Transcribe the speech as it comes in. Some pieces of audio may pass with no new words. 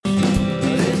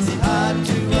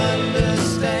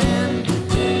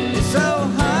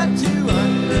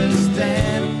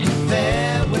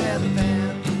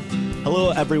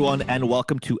everyone, and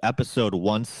welcome to episode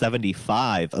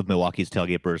 175 of Milwaukee's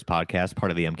Tailgate Brewers podcast, part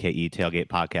of the MKE Tailgate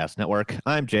Podcast Network.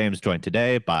 I'm James, joined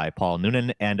today by Paul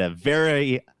Noonan and a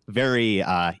very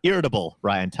irritable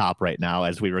Ryan Top right now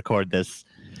as we record this,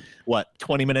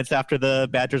 20 minutes after the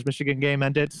Badgers-Michigan game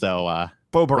ended? So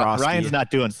Bo Borowski. Ryan's not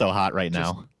doing so hot right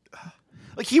now.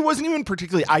 Like, he wasn't even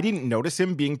particularly, I didn't notice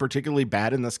him being particularly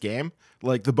bad in this game.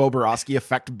 Like, the Bo Borowski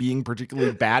effect being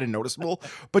particularly bad and noticeable.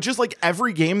 But just like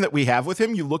every game that we have with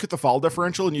him, you look at the foul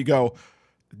differential and you go,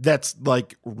 that's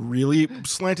like really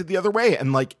slanted the other way.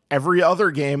 And like every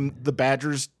other game, the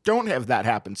Badgers don't have that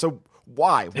happen. So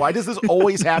why? Why does this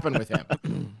always happen with him?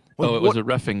 It was a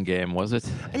reffing game, was it?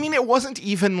 I mean, it wasn't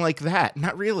even like that.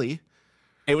 Not really.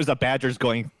 It was the Badgers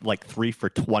going like 3 for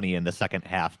 20 in the second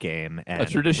half game. And a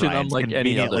tradition unlike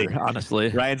any other, honestly.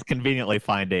 Ryan's conveniently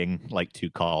finding like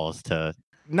 2 calls to...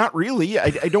 Not really. I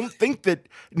don't think that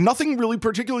nothing really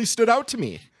particularly stood out to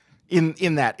me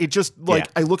in that. It just like,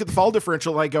 I look at the foul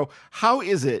differential and I go, how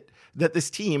is it that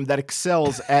this team that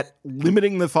excels at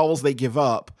limiting the fouls they give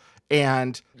up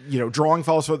and, you know, drawing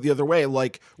fouls the other way,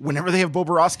 like whenever they have Bo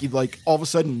Borowski, like all of a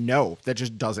sudden, no, that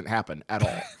just doesn't happen at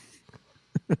all.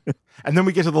 And then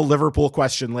we get to the Liverpool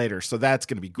question later, so that's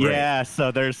going to be great. Yeah,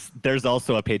 so there's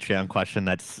also a Patreon question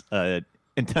that's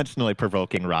intentionally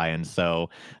provoking Ryan.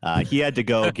 So he had to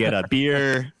go get a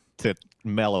beer to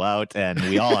mellow out, and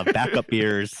we all have backup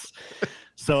beers.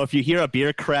 So if you hear a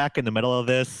beer crack in the middle of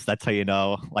this, that's how you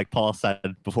know, like Paul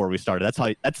said before we started,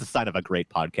 that's a sign of a great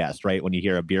podcast, right? When you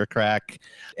hear a beer crack.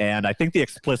 And I think the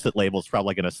explicit label is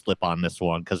probably going to slip on this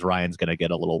one because Ryan's going to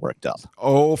get a little worked up.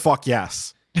 Oh, fuck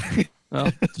yes. Well,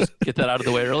 just get that out of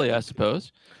the way early, I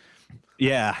suppose.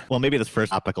 Yeah, well, maybe this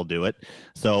first topic will do it.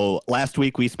 So last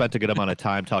week we spent a good amount of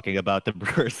time talking about the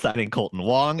Brewers signing Colton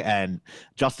Wong, and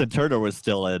Justin Turner was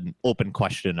still an open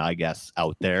question, I guess,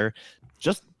 out there.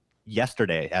 Just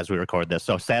yesterday, as we record this,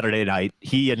 so Saturday night,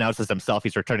 he announces himself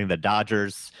he's returning to the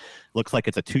Dodgers. Looks like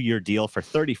it's a 2-year deal for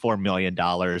 $34 million,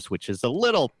 which is a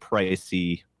little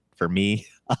pricey for me.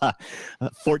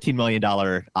 $14 million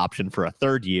option for a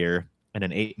third year and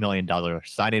an $8 million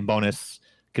signing bonus.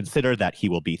 Consider that he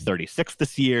will be 36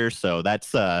 this year, so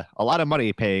that's a lot of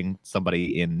money paying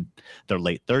somebody in their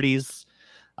late 30s.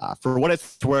 For what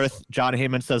it's worth, John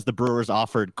Heyman says the Brewers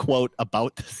offered, quote,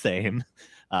 about the same,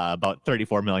 about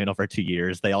 $34 million over 2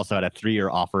 years. They also had a 3-year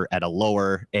offer at a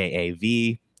lower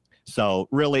AAV, so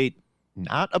really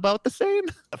not about the same.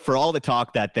 For all the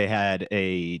talk that they had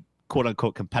a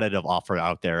quote-unquote competitive offer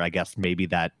out there, I guess maybe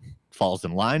that falls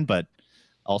in line, but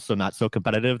also not so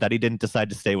competitive that he didn't decide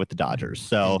to stay with the Dodgers.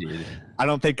 So Indeed. I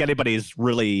don't think anybody's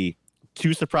really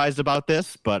too surprised about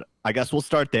this, but I guess we'll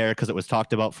start there because it was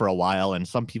talked about for a while and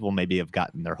some people maybe have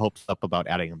gotten their hopes up about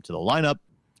adding him to the lineup.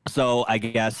 So I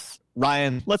guess,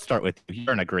 Ryan, let's start with you.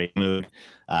 You're in a great mood.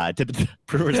 Did the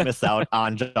Brewers miss out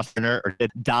on Justin Turner, or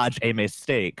did dodge a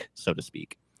mistake, so to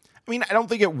speak? I mean, I don't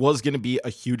think it was going to be a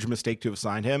huge mistake to have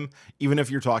signed him, even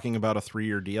if you're talking about a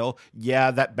 3-year deal.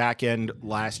 Yeah, that back end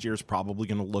last year is probably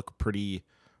going to look pretty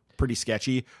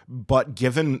sketchy, but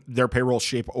given their payroll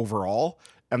shape overall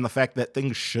and the fact that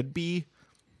things should be,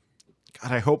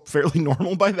 God, I hope fairly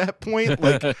normal by that point,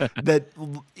 like that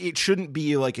it shouldn't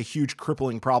be like a huge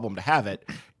crippling problem to have it.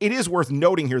 It is worth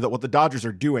noting here that what the Dodgers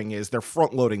are doing is they're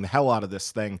front loading the hell out of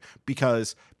this thing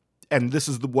because, and this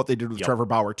is what they did with Trevor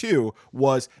Bauer too,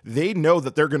 was they know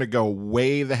that they're going to go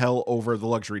way the hell over the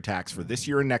luxury tax for this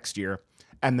year and next year,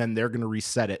 and then they're going to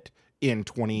reset it in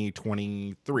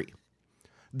 2023.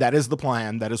 That is the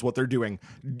plan. That is what they're doing.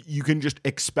 You can just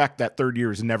expect that third year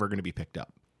is never going to be picked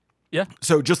up. Yeah.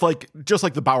 So just like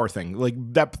the Bauer thing, like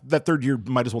that third year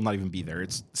might as well not even be there.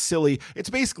 It's silly. It's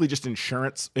basically just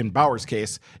insurance in Bauer's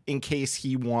case in case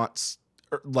he wants,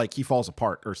 like he falls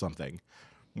apart or something,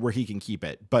 where he can keep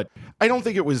it. But I don't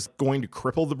think it was going to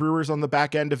cripple the Brewers on the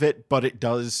back end of it, but it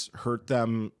does hurt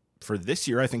them for this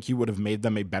year. I think he would have made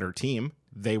them a better team.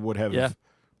 They would have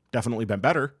definitely been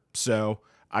better. So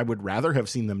I would rather have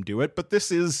seen them do it, but this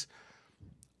is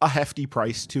a hefty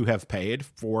price to have paid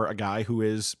for a guy who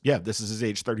is, this is his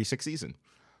age 36 season.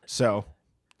 So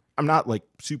I'm not like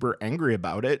super angry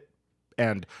about it.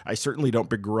 And I certainly don't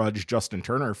begrudge Justin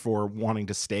Turner for wanting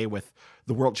to stay with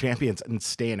the world champions and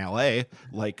stay in LA.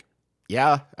 Like,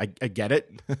 I get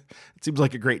it. It seems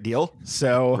like a great deal.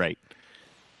 So, right.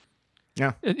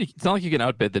 Yeah. It's not like you can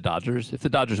outbid the Dodgers. If the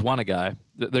Dodgers want a guy,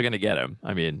 they're going to get him.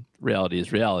 I mean, reality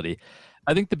is reality.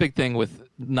 I think the big thing with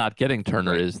not getting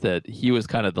Turner is that he was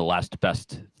kind of the last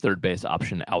best third base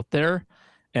option out there.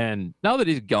 And now that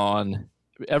he's gone,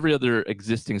 every other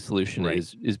existing solution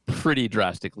is pretty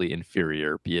drastically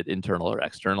inferior, be it internal or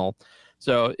external.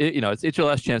 So it's your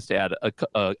last chance to add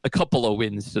a couple of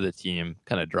wins to the team,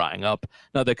 kind of drying up.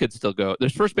 Now they could still go.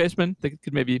 There's first baseman. They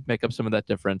could maybe make up some of that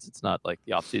difference. It's not like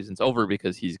the offseason's over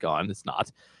because he's gone. It's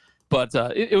not. But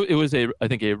it was I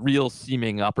think a real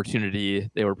seeming opportunity.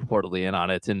 They were purportedly in on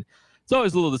it, and it's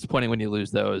always a little disappointing when you lose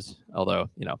those. Although,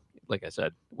 like I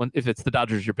said, if it's the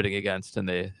Dodgers you're bidding against and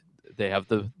they have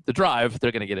the drive,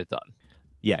 they're going to get it done.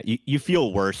 Yeah, you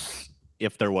feel worse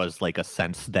if there was like a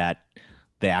sense that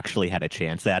they actually had a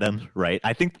chance at him, right?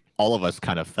 I think all of us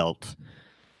kind of felt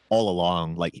all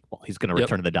along like, well, he's going to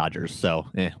return to the Dodgers, so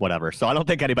whatever. So I don't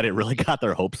think anybody really got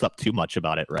their hopes up too much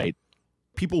about it, right?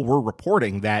 People were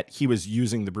reporting that he was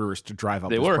using the Brewers to drive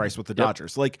up his price with the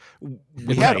Dodgers. Like,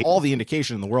 we had all the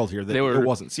indication in the world here that it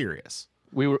wasn't serious.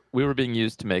 We were being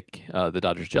used to make the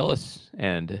Dodgers jealous,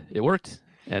 and it worked.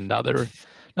 And now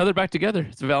they're back together.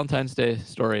 It's a Valentine's Day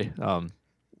story.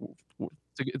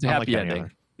 It's a happy ending.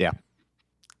 Yeah.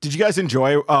 Did you guys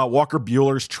enjoy Walker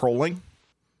Buehler's trolling?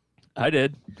 I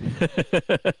did.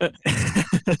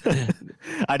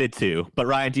 I did too. But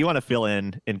Ryan, do you want to fill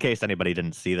in case anybody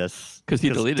didn't see this? Because he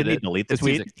deleted it. Did he delete the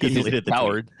tweet? He deleted the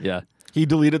tweet. Yeah. He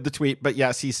deleted the tweet, but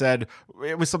yes, he said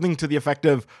it was something to the effect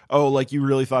of, "Oh, like you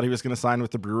really thought he was going to sign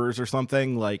with the Brewers or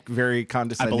something?" Like very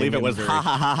condescending. I believe it was ha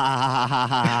ha ha ha ha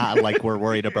ha ha. Like we're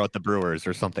worried about the Brewers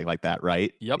or something like that,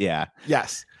 right? Yep. Yeah.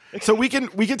 Yes. So we can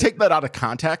take that out of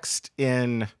context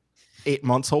in 8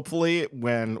 months, hopefully,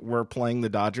 when we're playing the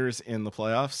Dodgers in the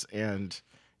playoffs, and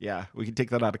yeah, we can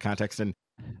take that out of context and.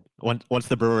 Once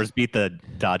the Brewers beat the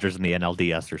Dodgers in the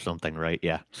NLDS or something, right?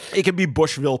 Yeah. It could be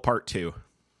Bushville Part 2.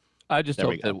 I just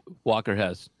hope that Walker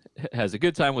has a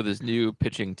good time with his new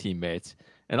pitching teammates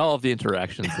and all of the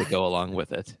interactions that go along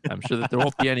with it. I'm sure that there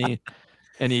won't be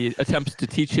any attempts to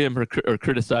teach him or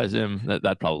criticize him.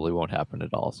 That probably won't happen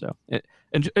at all. So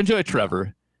enjoy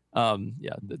Trevor.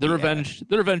 The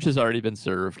revenge has already been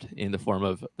served in the form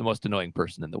of the most annoying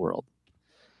person in the world.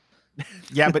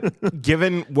 Yeah, but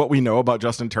given what we know about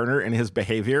Justin Turner and his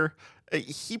behavior,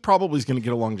 he probably is going to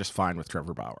get along just fine with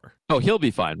Trevor Bauer. Oh, he'll be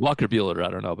fine. Walker Buehler, I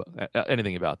don't know about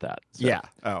anything about that. So. Yeah.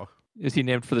 Oh. Is he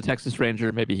named for the Texas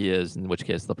Ranger? Maybe he is, in which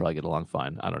case they'll probably get along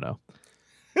fine. I don't know.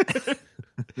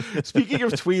 Speaking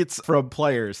of tweets from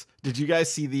players, did you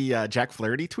guys see the Jack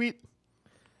Flaherty tweet?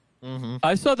 Mm-hmm.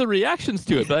 I saw the reactions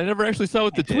to it, but I never actually saw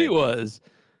what the tweet was.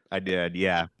 I did,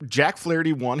 yeah. Jack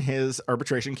Flaherty won his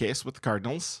arbitration case with the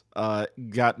Cardinals,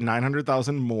 got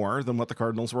 $900,000 more than what the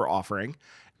Cardinals were offering,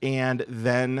 and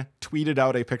then tweeted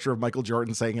out a picture of Michael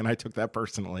Jordan saying, "And I took that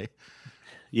personally."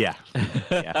 Yeah.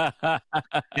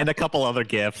 And a couple other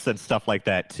gifts and stuff like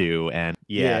that too. And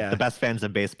the best fans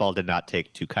in baseball did not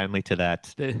take too kindly to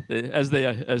that. As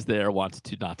they are wont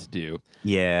to not do.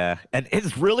 Yeah. And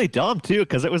it's really dumb too,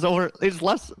 because it was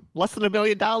less than $1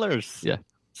 million. Yeah.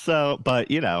 So,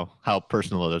 but you know how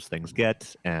personal those things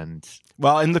get. And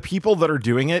the people that are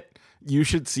doing it, you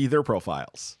should see their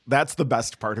profiles. That's the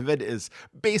best part of it, is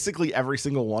basically every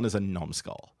single one is a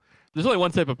numbskull. There's only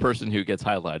one type of person who gets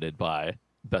highlighted by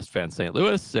Best Fan St.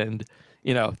 Louis, and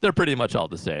they're pretty much all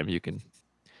the same. You can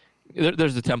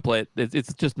there's a template.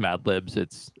 It's just Mad Libs.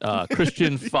 It's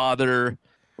Christian father.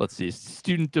 Let's see,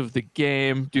 student of the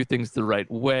game, do things the right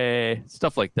way,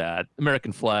 stuff like that.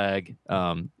 American flag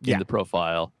in the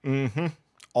profile. Mm-hmm.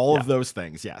 All of those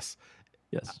things, yes.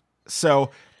 Yes.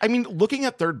 So, I mean, looking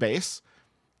at third base,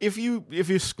 if you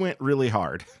squint really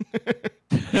hard,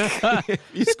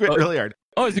 really hard.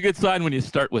 Always a good sign when you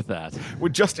start with that.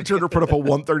 When Justin Turner put up a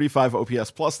 135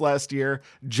 OPS plus last year,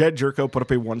 Jed Jerko put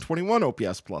up a 121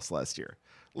 OPS plus last year.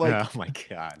 Oh my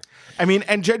God. I mean,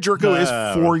 and Jed Jerko is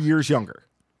 4 years younger.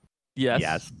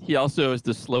 Yes. He also is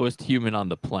the slowest human on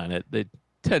the planet. They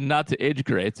tend not to age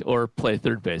great or play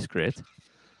third base great.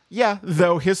 Yeah,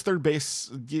 though his third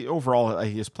base, overall,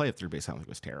 his play at third base, I don't think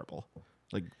was terrible.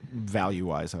 Like,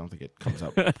 value-wise, I don't think it comes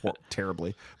out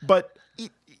terribly. But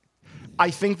I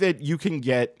think that you can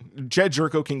get, Jed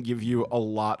Jerko can give you a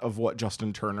lot of what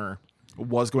Justin Turner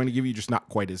was going to give you, just not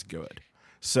quite as good.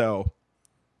 So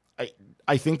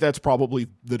I think that's probably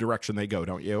the direction they go,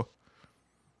 don't you?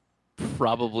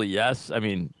 Probably yes. I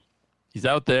mean, he's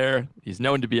out there. He's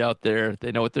known to be out there.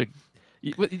 They know what they're.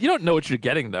 You don't know what you're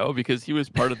getting though, because he was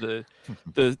part of the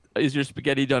 "is your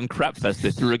spaghetti done" crap fest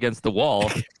they threw against the wall.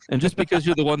 And just because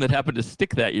you're the one that happened to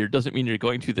stick that year doesn't mean you're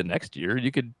going to the next year. You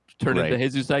could turn into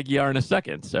Jesus Aguilar in a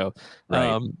second. So,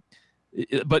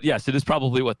 but yes, it is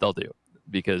probably what they'll do,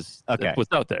 because that's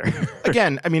what's out there.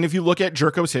 Again, I mean, if you look at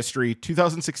Jerko's history,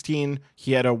 2016,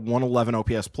 he had a 111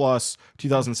 OPS plus,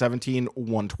 2017,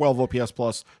 112 OPS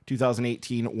plus,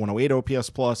 2018, 108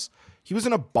 OPS plus. He was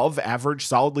an above average,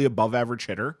 solidly above average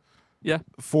hitter Yeah.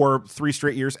 for 3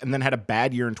 straight years, and then had a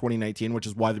bad year in 2019, which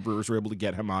is why the Brewers were able to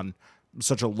get him on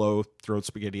such a low throat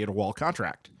spaghetti at a wall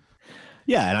contract.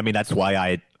 Yeah, and I mean that's why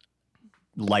I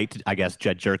liked, I guess,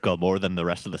 Jed Jerko more than the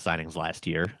rest of the signings last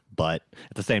year. But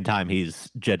at the same time, he's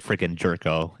Jed freaking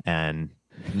Jerko and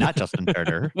not Justin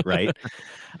Turner, right?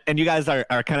 And you guys are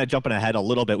kind of jumping ahead a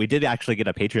little bit. We did actually get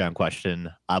a Patreon question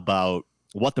about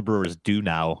what the Brewers do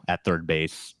now at third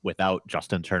base without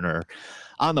Justin Turner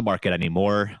on the market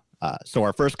anymore. So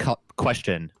our first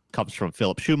question comes from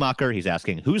Philip Schumacher. He's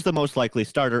asking, who's the most likely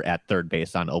starter at third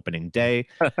base on opening day?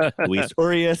 Luis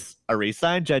Urias, a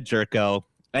re-signed Jed Jerko,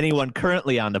 anyone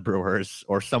currently on the Brewers,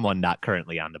 or someone not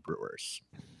currently on the Brewers?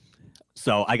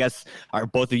 So I guess, are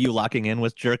both of you locking in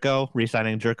with Jerko,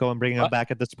 re-signing Jerko and bringing him back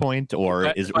at this point, or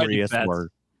is Urias more?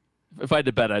 If I had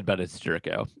to bet, I'd bet it's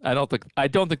Jerko. I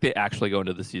don't think they actually go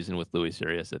into the season with Luis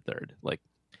Urias at third. Like,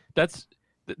 that's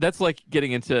like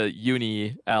getting into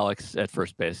uni Alex at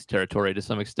first base territory to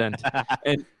some extent,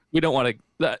 and we don't want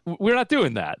to. We're not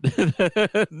doing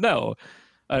that. No,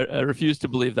 I refuse to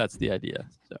believe that's the idea.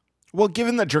 So. Well,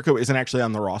 given that Jerko isn't actually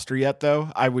on the roster yet,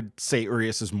 though, I would say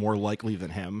Urias is more likely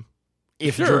than him.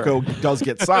 If Jerko does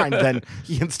get signed, then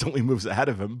he instantly moves ahead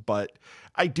of him. But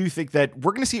I do think that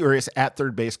we're going to see Urias at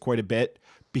third base quite a bit,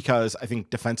 because I think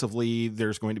defensively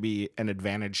there's going to be an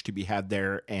advantage to be had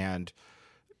there, and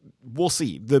we'll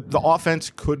see. The offense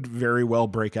could very well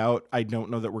break out. I don't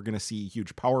know that we're going to see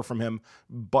huge power from him,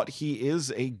 but he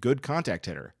is a good contact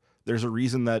hitter. There's a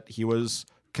reason that he was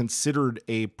considered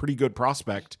a pretty good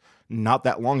prospect not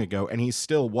that long ago, and he's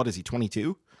still, what is he,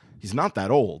 22? He's not that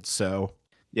old, so...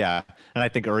 Yeah, and I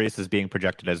think Urias is being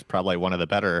projected as probably one of the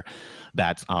better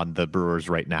bats on the Brewers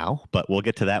right now, but we'll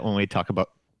get to that when we talk about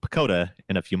PECOTA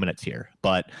in a few minutes here.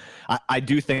 But I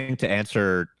do think, to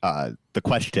answer the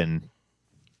question,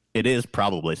 it is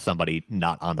probably somebody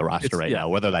not on the roster now,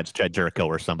 whether that's Jed Jerko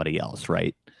or somebody else,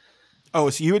 right? Oh,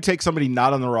 so you would take somebody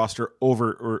not on the roster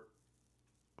over,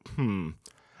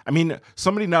 I mean,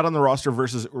 somebody not on the roster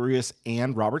versus Urias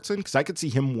and Robertson, because I could see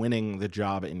him winning the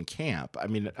job in camp. I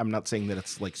mean, I'm not saying that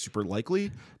it's like super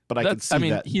likely, but I could see that. I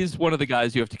mean, he's one of the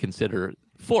guys you have to consider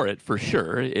for it, for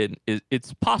sure.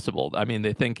 It's possible. I mean,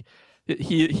 they think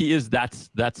he is that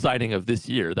signing of this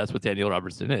year. That's what Daniel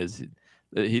Robertson is.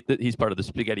 He's part of the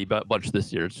spaghetti bunch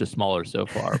this year. It's just smaller so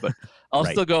far, but I'll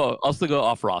still go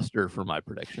off roster for my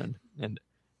prediction,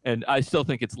 and I still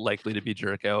think it's likely to be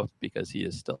Jerko because he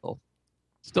is still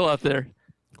out there.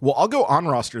 Well, I'll go on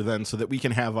roster then, so that we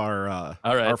can have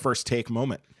our first take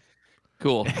moment.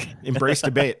 Cool. Embrace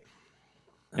debate.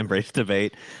 Embrace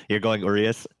debate. You're going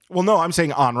Urias? Well, no, I'm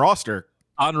saying on roster.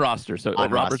 On roster. So on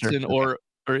Robertson roster. Or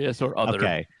Urias or other.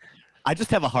 Okay. I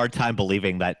just have a hard time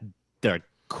believing that they're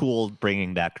cool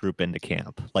bringing that group into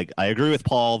camp. Like, I agree with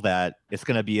Paul that it's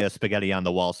going to be a spaghetti on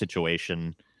the wall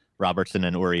situation. Robertson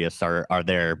and Urias are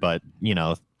there, but, you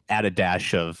know, add a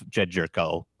dash of Jed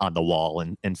Jerko on the wall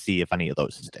and see if any of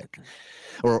those stick,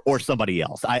 or somebody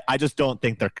else. I just don't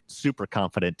think they're super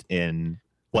confident in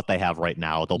what they have right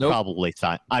now. They'll probably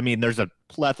sign. I mean, there's a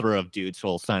plethora of dudes who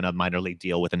will sign a minor league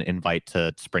deal with an invite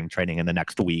to spring training in the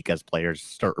next week as players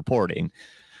start reporting.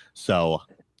 So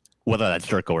whether that's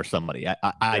Jerko or somebody,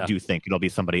 I do think it'll be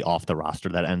somebody off the roster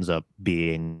that ends up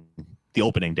being the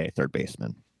opening day third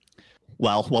baseman.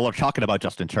 Well, while we're talking about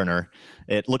Justin Turner,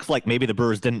 it looks like maybe the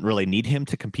Brewers didn't really need him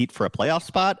to compete for a playoff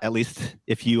spot, at least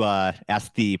if you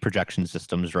ask the projection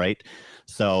systems, right?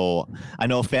 So I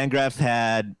know Fangraphs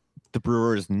had the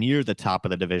Brewers near the top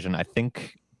of the division. I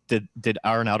think, did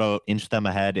Arenado inch them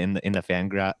ahead in the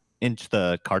Fangraph? Inch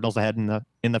the Cardinals ahead in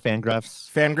the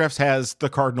Fangraphs? Fangraphs has the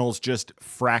Cardinals just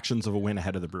fractions of a win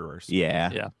ahead of the Brewers.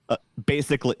 Yeah.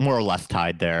 Basically, more or less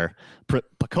tied there.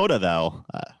 PECOTA, though,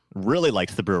 really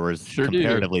likes the Brewers,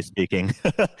 comparatively speaking.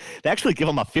 They actually give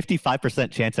them a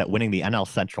 55% chance at winning the NL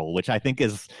Central, which I think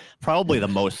is probably the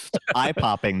most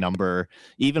eye-popping number,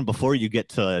 even before you get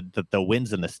to the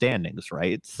wins in the standings,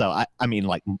 right? So, I mean,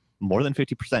 like, more than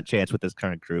 50% chance with this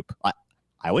current group.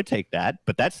 I would take that,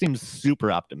 but that seems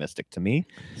super optimistic to me.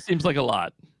 Seems like a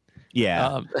lot.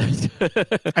 Yeah.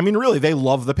 I mean, really, they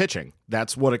love the pitching.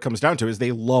 That's what it comes down to, is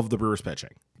they love the Brewers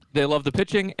pitching. They love the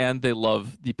pitching, and they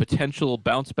love the potential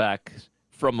bounce back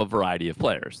from a variety of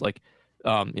players. Like,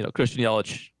 Christian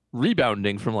Yelich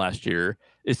rebounding from last year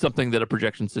is something that a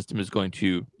projection system is going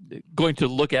to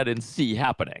look at and see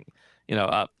happening.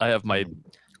 I have my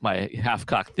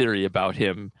half-cocked theory about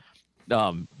him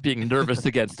being nervous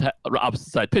against opposite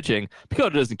side pitching.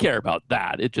 PECOTA doesn't care about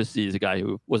that. It just sees a guy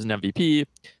who was an MVP,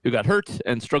 who got hurt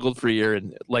and struggled for a year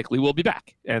and likely will be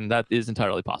back. And that is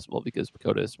entirely possible because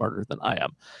PECOTA is smarter than I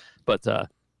am. But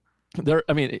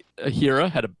I mean, Hira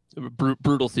had a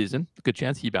brutal season. Good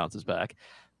chance he bounces back.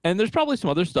 And there's probably some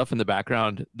other stuff in the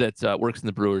background that works in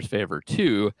the Brewers' favor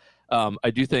too.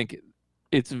 I do think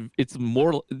it's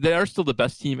more. They are still the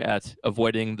best team at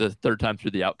avoiding the third time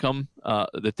through the outcome.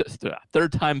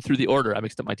 Third time through the order. I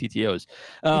mixed up my TTOs.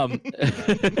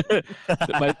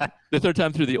 The third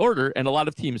time through the order, and a lot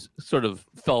of teams sort of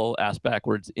fell ass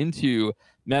backwards into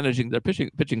managing their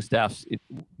pitching staffs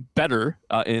better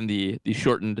in the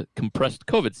shortened, compressed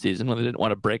COVID season when they didn't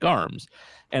want to break arms.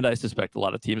 And I suspect a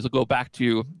lot of teams will go back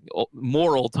to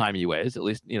more old-timey ways, at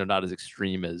least not as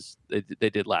extreme as they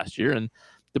did last year. And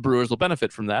the Brewers will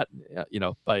benefit from that,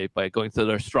 by going to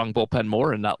their strong bullpen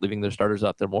more and not leaving their starters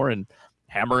out there more and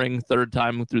hammering third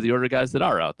time through the order guys that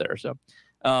are out there. So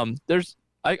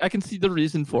I can see the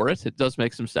reason for it. It does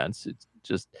make some sense. It's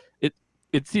just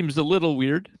it seems a little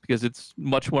weird because it's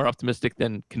much more optimistic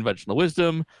than conventional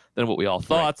wisdom, than what we all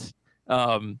thought.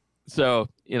 Right. So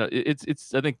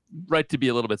it's I think right to be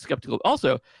a little bit skeptical.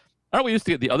 Also, aren't we used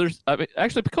to get the others? I mean,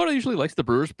 actually, PECOTA usually likes the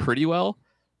Brewers pretty well,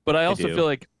 but I also feel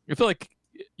like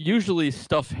usually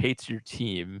stuff hates your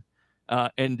team,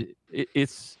 and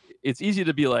it's easy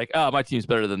to be like, oh, my team's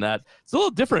better than that. It's a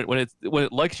little different when it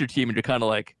likes your team and you're kind of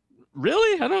like,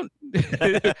 really? I don't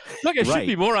like I should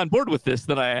be more on board with this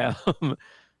than I am.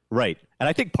 Right. And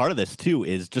I think part of this too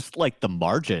is just like the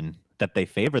margin that they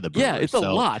favor the Brewers. Yeah, it's a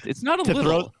lot. It's not a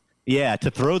little. To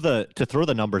throw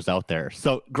the numbers out there.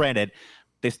 So granted,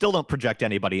 they still don't project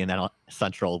anybody in NL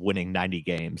Central winning 90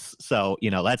 games. So,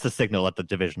 that's a signal that the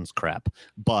division's crap.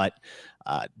 But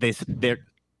they're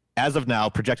as of now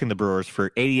projecting the Brewers for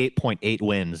 88.8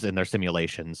 wins in their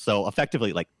simulations. So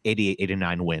effectively like 88,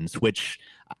 89 wins, which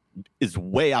is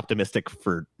way optimistic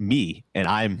for me, and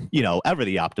I'm ever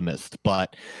the optimist.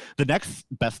 But the next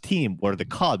best team were the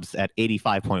Cubs at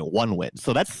 85.1 wins,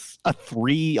 so that's a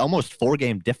almost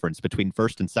 4-game difference between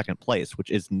first and second place, which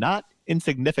is not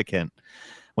insignificant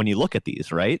when you look at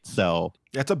these, right? So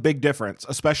that's a big difference,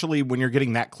 especially when you're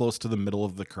getting that close to the middle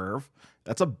of the curve.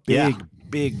 That's a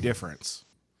big difference.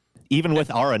 Even with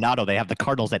Arenado, they have the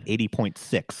Cardinals at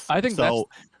 80.6. I think that's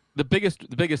the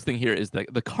biggest thing here is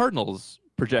that the Cardinals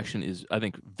projection is, I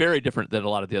think, very different than a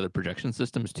lot of the other projection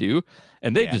systems too,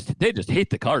 and they just hate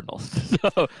the Cardinals.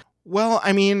 So, well,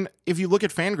 I mean, if you look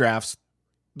at Fangraphs,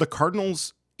 the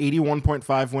Cardinals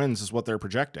 81.5 wins is what they're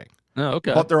projecting. Oh,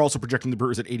 okay. But they're also projecting the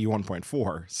Brewers at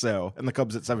 81.4, so, and the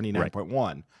Cubs at 79.1.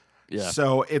 Right. Yeah.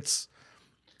 So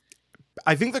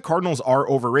I think the Cardinals are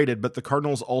overrated, but the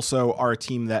Cardinals also are a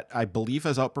team that I believe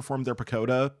has outperformed their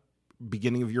PECOTA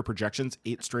beginning of year projections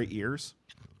 8 straight years.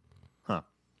 Huh.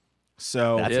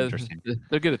 So that's interesting.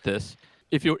 They're good at this.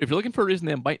 If you're looking for a reason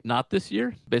they might not this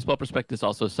year, Baseball Prospectus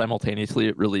also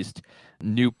simultaneously released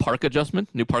new park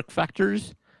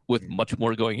factors with much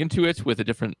more going into it, with a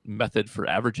different method for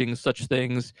averaging such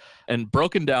things, and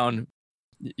broken down.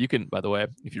 You can, by the way,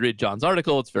 if you read John's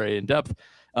article, it's very in depth.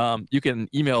 You can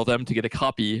email them to get a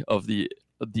copy of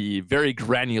the very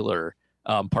granular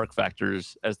park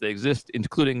factors as they exist,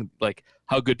 including like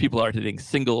how good people are at hitting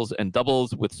singles and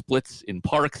doubles with splits in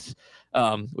parks,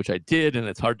 which I did, and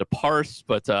it's hard to parse.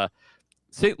 But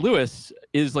St. Louis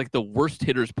is like the worst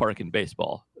hitters park in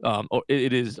baseball.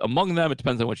 It is among them. It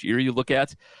depends on which year you look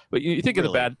at. But you think of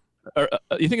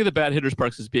the bad hitters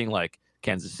parks as being like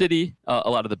Kansas City, a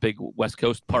lot of the big West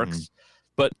Coast parks. Mm-hmm.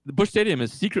 But the Busch Stadium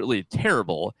is secretly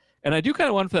terrible, and I do kind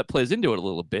of wonder if that plays into it a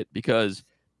little bit, because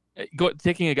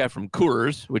taking a guy from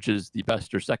Coors, which is the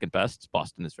best or second best,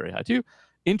 Boston is very high too,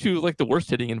 into like the worst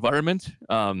hitting environment,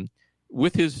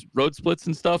 with his road splits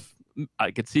and stuff,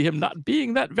 I could see him not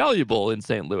being that valuable in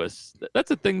St. Louis.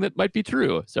 That's a thing that might be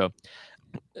true. So,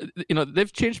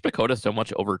 they've changed PECOTA so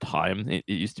much over time. It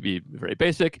used to be very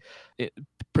basic.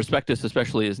 Prospectus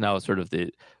especially is now sort of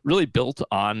really built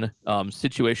on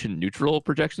situation neutral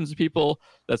projections of people.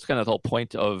 That's kind of the whole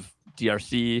point of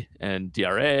DRC and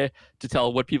DRA, to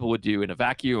tell what people would do in a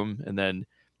vacuum and then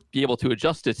be able to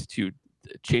adjust it to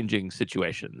changing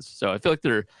situations. So I feel like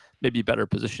they're maybe better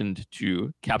positioned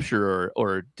to capture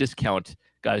or discount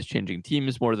guys changing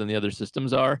teams more than the other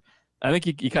systems are. I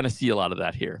think you kind of see a lot of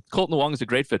that here. Kolten Wong is a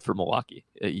great fit for Milwaukee.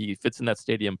 He fits in that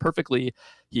stadium perfectly.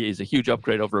 He is a huge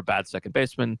upgrade over a bad second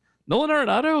baseman. Nolan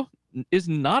Arenado is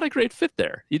not a great fit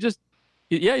there. He's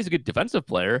a good defensive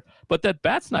player, but that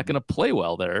bat's not going to play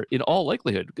well there in all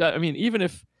likelihood. I mean, even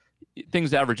if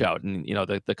things average out and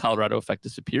the Colorado effect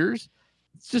disappears,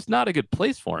 it's just not a good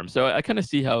place for him. So I kind of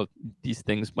see how these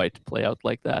things might play out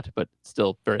like that, but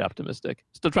still very optimistic.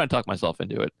 Still trying to talk myself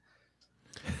into it.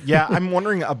 Yeah, I'm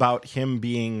wondering about him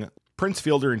being Prince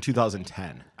Fielder in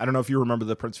 2010. I don't know if you remember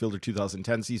the Prince Fielder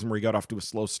 2010 season where he got off to a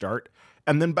slow start.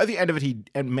 And then by the end of it, he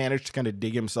managed to kind of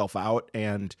dig himself out,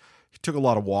 and he took a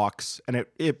lot of walks, and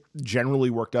it generally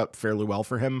worked out fairly well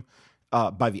for him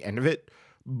by the end of it.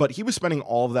 But he was spending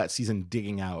all of that season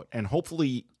digging out. And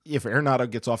hopefully, if Arenado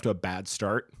gets off to a bad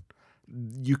start,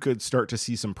 you could start to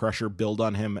see some pressure build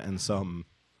on him and some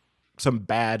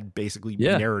bad, basically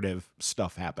narrative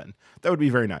stuff happen. That would be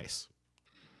very nice.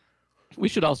 We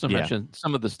should also mention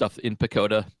some of the stuff in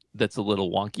Pacoda that's a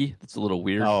little wonky. That's a little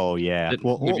weird. Oh, yeah.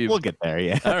 We'll get there,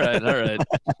 yeah. All right.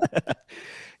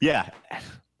 Yeah.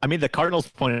 I mean, the Cardinals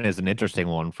point is an interesting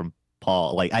one from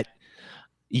Paul. Like,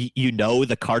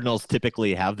 the Cardinals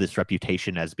typically have this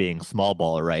reputation as being small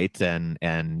ball, right?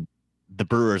 And the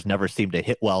Brewers never seem to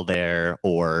hit well there,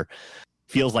 or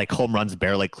feels like home runs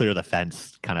barely clear the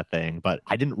fence kind of thing. But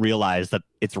I didn't realize that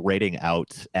it's rating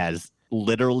out as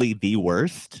literally the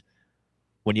worst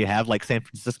when you have like San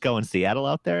Francisco and Seattle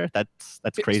out there. That's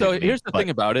crazy. So here's the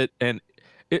thing about it, and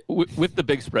with the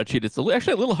big spreadsheet, it's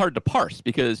actually a little hard to parse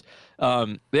because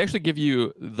they actually give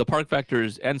you the park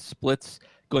factors and splits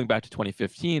going back to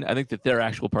 2015. I think that their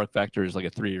actual park factor is like a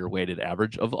 3-year weighted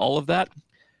average of all of that.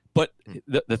 But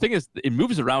the thing is, it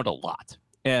moves around a lot,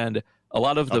 and a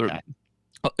lot of the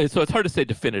so it's hard to say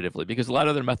definitively because a lot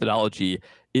of their methodology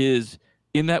is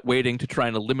in that weighting to try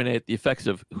and eliminate the effects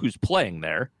of who's playing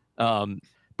there.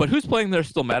 But who's playing there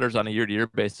still matters on a year-to-year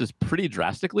basis pretty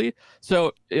drastically.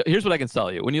 So here's what I can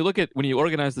tell you. When you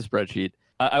organize the spreadsheet,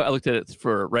 I looked at it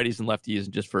for righties and lefties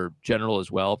and just for general as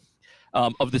well.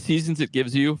 Of the seasons it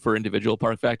gives you for individual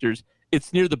park factors,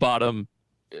 it's near the bottom.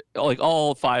 Like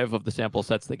all 5 of the sample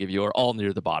sets they give you are all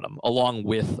near the bottom, along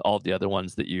with all the other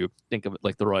ones that you think of,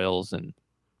 like the Royals and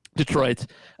Detroit,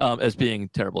 as being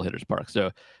terrible hitters park.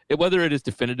 So whether it is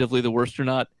definitively the worst or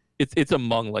not, it's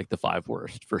among like the 5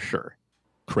 worst for sure.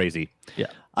 Crazy. Yeah.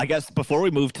 I guess before we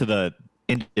move to the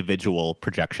individual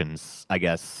projections, I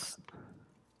guess,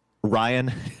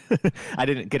 Ryan, I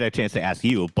didn't get a chance to ask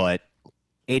you, but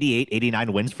 88,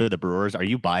 89 wins for the Brewers. Are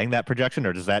you buying that projection,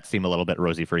 or does that seem a little bit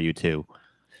rosy for you too?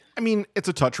 I mean, it's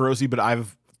a touch rosy, but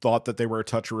I've thought that they were a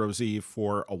touch rosy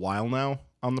for a while now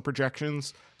on the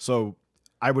projections. So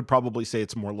I would probably say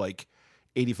it's more like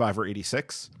 85 or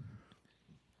 86.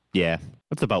 Yeah,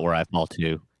 that's about where I fall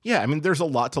too. Yeah, I mean, there's a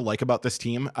lot to like about this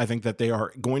team. I think that they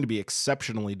are going to be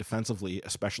exceptionally defensively,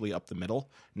 especially up the middle,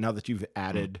 now that you've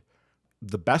added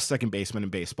the best second baseman in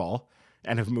baseball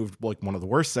and have moved like one of the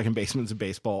worst second basemen in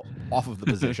baseball off of the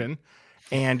position.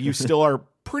 And you still are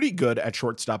pretty good at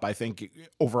shortstop, I think,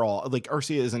 overall. Like,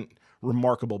 Arcia isn't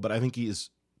remarkable, but I think he is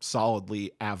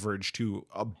solidly average to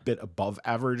a bit above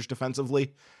average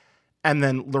defensively. And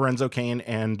then Lorenzo Cain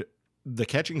and the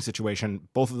catching situation,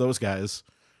 both of those guys,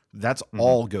 that's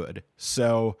all good.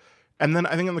 So, and then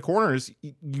I think in the corners,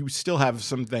 you still have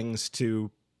some things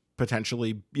to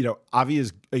potentially, Avi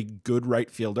is a good right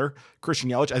fielder. Christian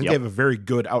Yelich, I think they have a very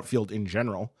good outfield in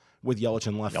general with Yelich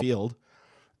in left field.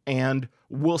 And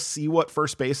we'll see what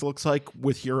first base looks like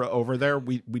with Hira over there.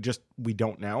 We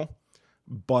don't know.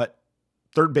 But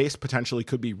third base potentially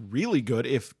could be really good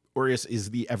if Urias is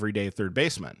the everyday third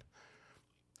baseman.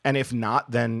 And if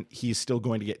not, then he's still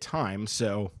going to get time.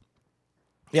 So,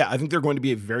 yeah, I think they're going to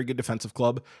be a very good defensive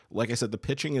club. Like I said, the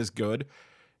pitching is good.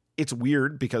 It's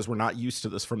weird because we're not used to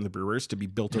this from the Brewers to be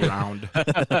built around.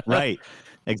 Right.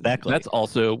 Exactly. That's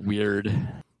also weird.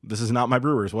 This is not my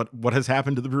Brewers. What has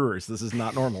happened to the Brewers? This is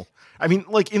not normal. I mean,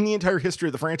 like in the entire history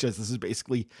of the franchise, this is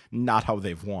basically not how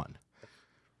they've won.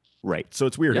 Right. So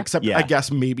it's weird, except I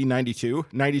guess maybe 92.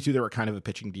 92, they were kind of a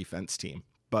pitching defense team.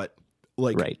 But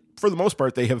for the most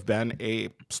part, they have been a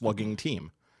slugging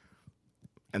team.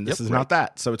 And this is not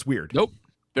that. So it's weird. Nope.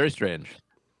 Very strange.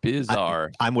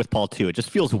 Bizarre. I'm with Paul too. It just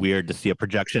feels weird to see a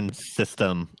projection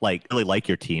system really like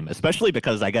your team, especially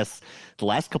because I guess the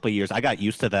last couple of years I got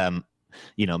used to them,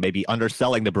 maybe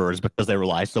underselling the Brewers because they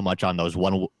rely so much on those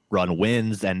 1-run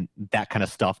wins and that kind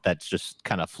of stuff that's just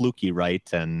kind of fluky, right?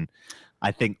 And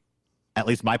I think at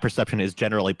least my perception is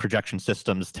generally projection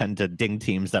systems tend to ding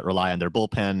teams that rely on their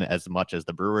bullpen as much as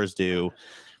the Brewers do.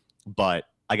 But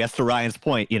I guess to Ryan's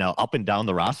point, up and down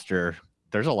the roster,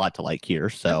 there's a lot to like here.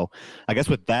 So I guess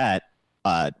with that,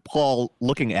 Paul,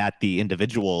 looking at the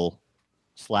individual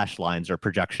slash lines or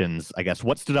projections, I guess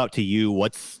what stood out to you?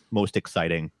 What's most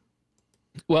exciting?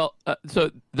 Well,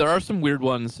 so there are some weird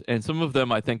ones, and some of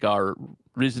them I think are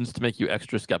reasons to make you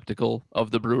extra skeptical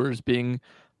of the Brewers being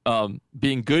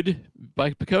good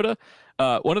by Pacoda.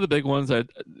 One of the big ones that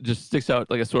just sticks out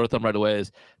like a sore thumb right away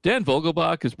is Dan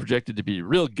Vogelbach is projected to be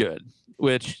real good,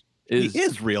 which is... He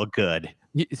is real good.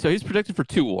 So he's projected for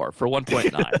 2 WAR for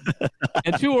 1.9,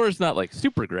 and 2 WAR is not like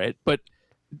super great, but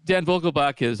Dan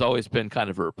Vogelbach has always been kind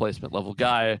of a replacement level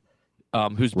guy,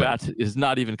 whose bat is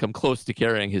not even come close to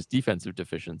carrying his defensive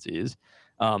deficiencies.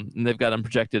 And they've got him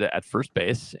projected at first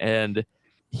base, and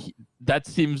that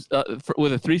seems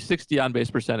with a 360 on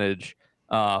base percentage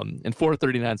and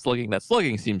 439 slugging. That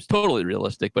slugging seems totally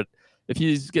realistic, but if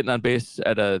he's getting on base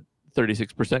at a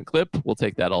 36% clip, we'll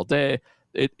take that all day.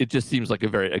 It just seems like a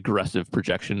very aggressive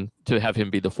projection to have him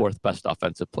be the 4th best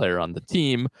offensive player on the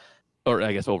team, or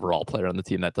I guess overall player on the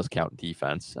team. That does count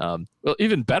defense. Well,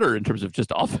 even better in terms of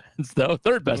just offense, though.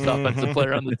 3rd best offensive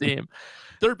player on the team.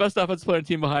 3rd best offensive player on the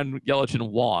team behind Yelich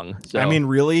and Wong. So, I mean,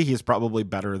 really, he's probably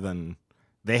better than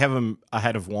they have him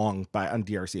ahead of Wong on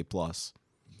DRC Plus.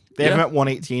 They have him at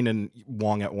 118 and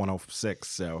Wong at 106.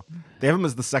 So they have him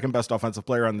as the 2nd best offensive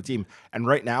player on the team. And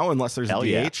right now, unless there's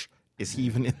a DH, is he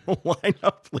even in the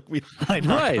lineup?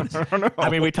 Right. I don't know. I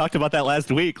mean, we talked about that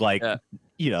last week. 3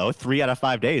 out of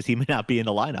 5 days, he may not be in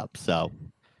the lineup. So,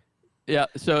 yeah,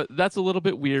 so that's a little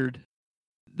bit weird.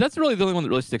 That's really the only one that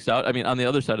really sticks out. I mean, on the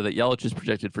other side of that, Yelich is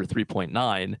projected for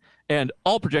 3.9, and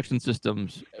all projection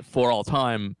systems for all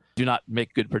time do not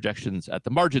make good projections at the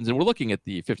margins. And we're looking at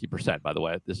the 50%, by the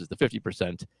way. This is the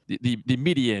 50%, the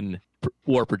median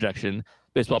WAR projection.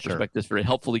 Baseball Prospectus very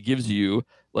helpfully gives you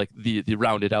like the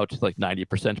rounded out like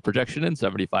 90% projection and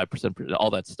 75%, all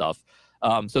that stuff.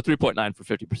 So 3.9 for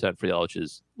 50% for Yelich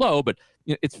is low, but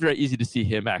it's very easy to see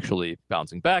him actually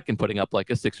bouncing back and putting up like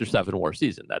a 6 or 7 WAR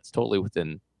season. That's totally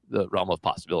within the realm of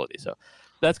possibility. So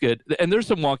that's good. And there's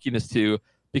some wonkiness too,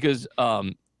 because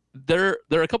there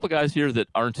are a couple guys here that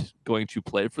aren't going to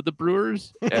play for the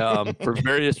Brewers for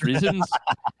various reasons,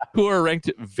 who are ranked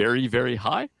very, very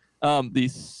high. The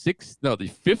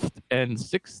 5th and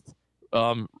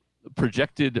 6th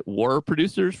projected WAR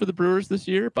producers for the Brewers this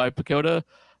year by PECOTA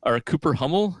are Cooper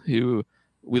Hummel, who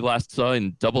we last saw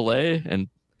in Double-A and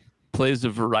plays a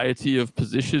variety of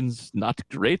positions not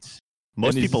great.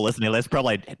 Most people listening to this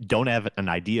probably don't have an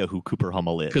idea who Cooper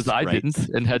Hummel is. Because I didn't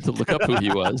and had to look up who he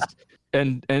was.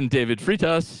 And David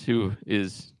Freitas, who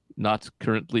is not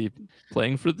currently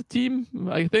playing for the team,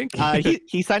 I think.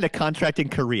 He signed a contract in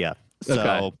Korea.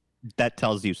 So that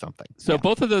tells you something. So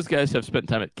both of those guys have spent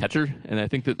time at catcher, and I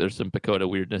think that there's some PECOTA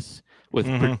weirdness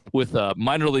with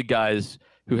minor league guys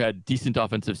who had decent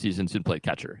offensive seasons and played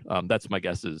catcher. That's my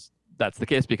guess is that's the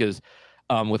case because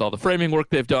with all the framing work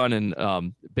they've done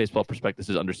and Baseball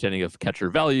Prospectus' understanding of catcher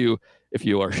value, if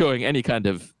you are showing any kind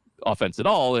of offense at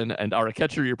all and are a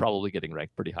catcher, you're probably getting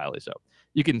ranked pretty highly. So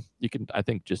you can I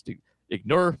think just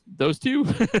ignore those two.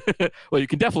 Well, you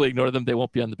can definitely ignore them. They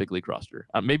won't be on the big league roster.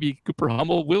 Maybe Cooper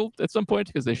Hummel will at some point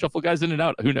because they shuffle guys in and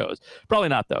out. Who knows? Probably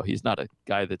not, though. He's not a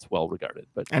guy that's well regarded.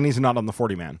 And he's not on the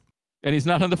 40-man. And he's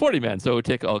not on the 40-man, so it would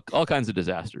take all kinds of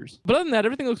disasters. But other than that,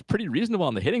 everything looks pretty reasonable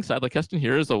on the hitting side. Like Keston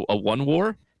here is a 1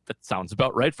 WAR. That sounds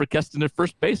about right for Keston at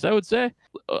first base, I would say.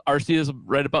 Arcia is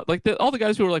right about, like, all the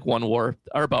guys who are like 1 WAR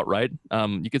are about right.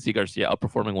 You can see Garcia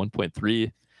outperforming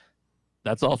 1.3.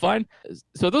 That's all fine.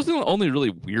 So those are the only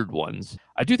really weird ones.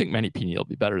 I do think Manny Pena will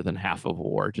be better than half of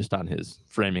WAR just on his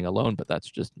framing alone, but that's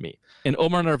just me. And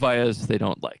Omar Narvaez, they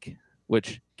don't like,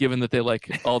 which, given that they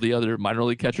like all the other minor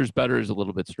league catchers better, is a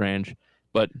little bit strange,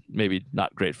 but maybe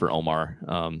not great for Omar.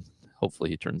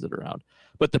 Hopefully he turns it around.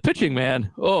 But the pitching,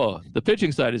 man, the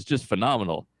pitching side is just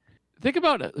phenomenal. Think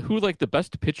about who like the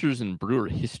best pitchers in Brewer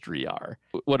history are.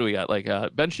 What do we got? Like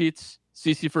Ben Sheets,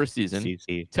 CC for a season,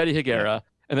 Teddy Higuera,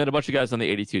 and then a bunch of guys on the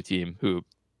 82 team who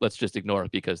let's just ignore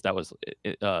because that was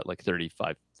like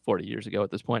 35, 40 years ago at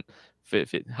this point.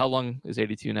 How long is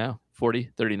 82 now? 40,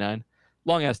 39?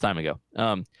 Long ass time ago.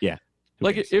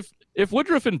 Like if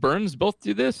Woodruff and Burns both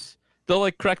do this, they'll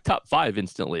like crack top 5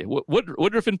 instantly.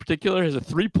 Woodruff in particular has a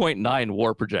 3.9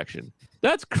 WAR projection.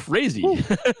 That's crazy.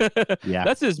 Yeah,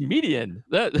 that's his median.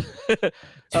 That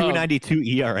 292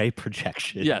 ERA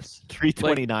projection. Yes,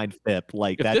 329 FIP.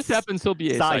 Like if that's this happens, he'll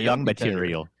be a Cy Young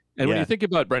material. And when you think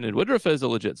about Brendan Woodruff as a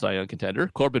legit Cy Young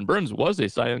contender, Corbin Burns was a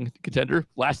Cy Young contender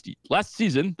last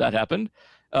season. That happened.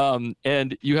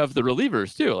 And you have the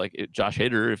relievers too, like Josh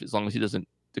Hader, as long as he doesn't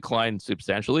decline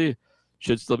substantially,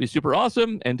 should still be super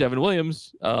awesome. And Devin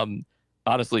Williams,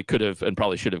 honestly, could have and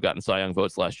probably should have gotten Cy Young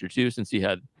votes last year too, since he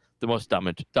had the most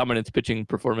dominant pitching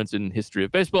performance in history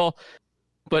of baseball.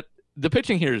 But the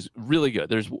pitching here is really good.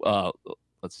 There's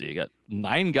let's see, you got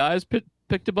 9 guys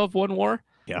picked above 1 WAR.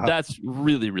 Yeah, that's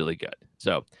really, really good.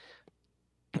 So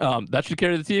that should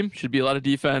carry the team. Should be a lot of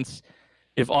defense.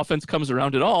 If offense comes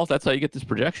around at all, that's how you get this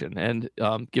projection. And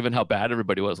given how bad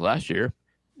everybody was last year,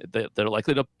 they're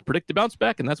likely to predict a bounce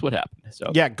back, and that's what happened.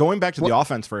 So yeah, going back to the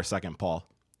offense for a second, Paul.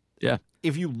 Yeah.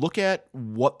 If you look at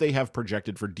what they have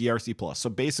projected for DRC plus, so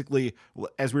basically,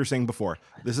 as we were saying before,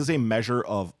 this is a measure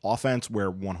of offense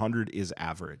where 100 is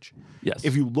average. Yes.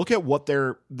 If you look at what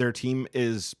their team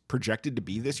is projected to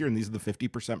be this year, and these are the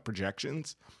 50%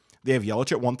 projections, they have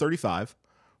Yelich at 135,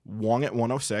 Wong at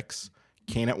 106,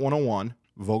 Kane at 101,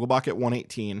 Vogelbach at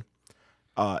 118,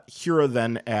 Hira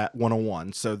then at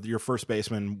 101. So your first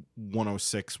baseman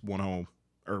 106,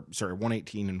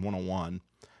 118 and 101,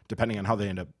 depending on how they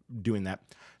end up doing that.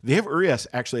 They have Urias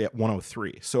actually at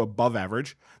 103, so above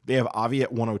average. They have Avi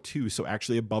at 102, so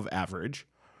actually above average.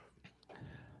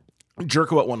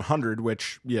 Jerko at 100,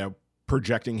 which,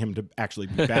 projecting him to actually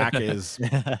be back is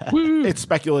it's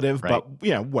speculative, right.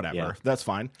 but whatever. Yeah. That's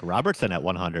fine. Robertson at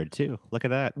 100 too. Look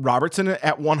at that. Robertson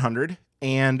at 100,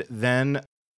 and then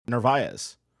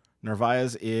Narvaez.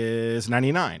 Narvaez is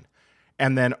 99,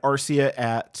 and then Arcia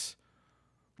at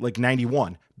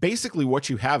 91. Basically, what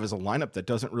you have is a lineup that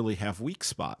doesn't really have weak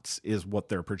spots, is what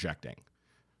they're projecting,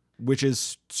 which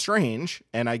is strange,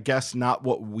 and I guess not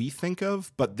what we think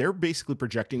of, but they're basically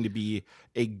projecting to be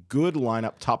a good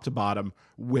lineup top to bottom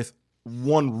with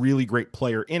one really great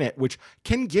player in it, which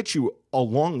can get you a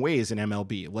long ways in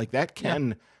MLB.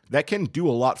 That can do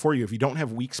a lot for you. If you don't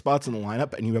have weak spots in the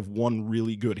lineup and you have one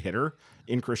really good hitter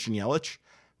in Christian Yelich,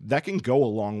 that can go a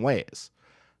long ways.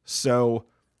 So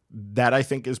that, I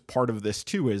think, is part of this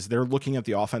too, is they're looking at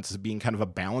the offense as being kind of a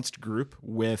balanced group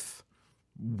with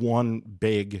one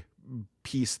big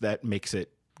piece that makes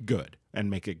it good and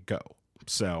make it go.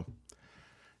 So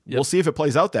we'll see if it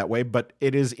plays out that way, but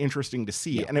it is interesting to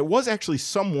see. And it was actually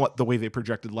somewhat the way they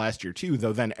projected last year too,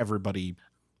 though then everybody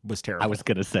was terrible. I was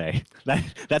going to say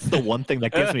that's the one thing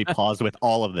that gives me pause with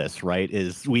all of this, right?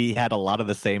 Is we had a lot of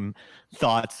the same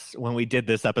thoughts when we did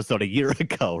this episode a year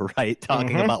ago, right?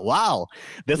 Talking about, wow,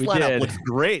 this lineup looks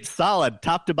great, solid,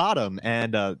 top to bottom.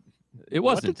 And it wasn't.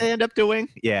 What did they end up doing?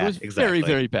 Yeah, it was exactly. very,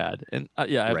 very bad. And I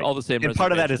have all the same. And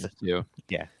part of that is too.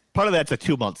 Yeah, part of that's a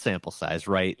 2-month sample size,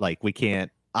 right? We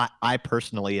can't. I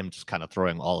personally am just kind of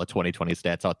throwing all the 2020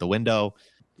 stats out the window.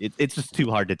 It's just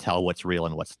too hard to tell what's real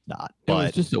and what's not. But it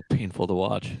was just so painful to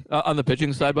watch. On the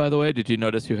pitching side, by the way, did you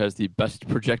notice who has the best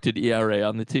projected ERA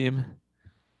on the team?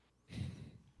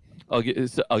 I'll give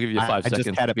you 5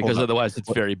 seconds because otherwise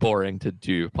it's very boring to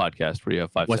do a podcast where you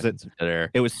have 5 seconds of dead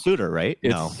air. It was Suter, right?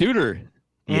 It's Suter.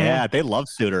 Yeah, they love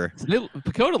Suter.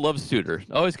 Pacoda loves Suter.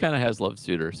 Always kind of has loved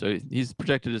Suter. So he's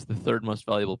projected as the 3rd most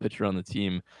valuable pitcher on the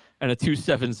team and a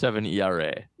 2.77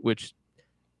 ERA, which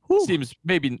seems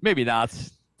maybe not.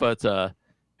 But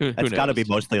that's got to be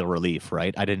mostly a relief,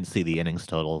 right? I didn't see the innings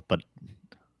total, but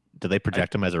do they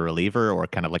project him as a reliever or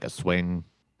kind of like a swing?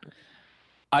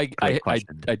 I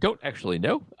don't actually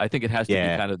know. I think it has to be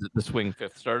kind of the swing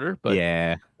 5th starter. But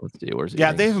yeah, let's see. Where's they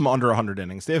have him under 100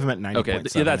 innings. They have him at 90. Okay,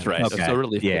 yeah, that's right. Okay. So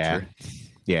relief pitcher.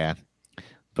 Yeah.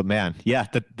 But man,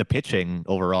 the pitching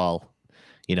overall,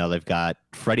 they've got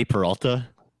Freddie Peralta,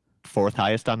 4th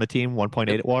highest on the team,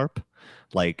 1.8 WARP.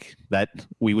 That,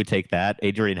 we would take that.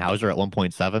 Adrian Hauser at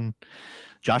 1.7.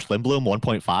 Josh Lindblom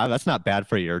 1.5. That's not bad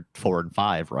for your 4 and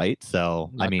 5, right? So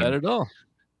not bad at all.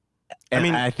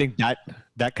 I think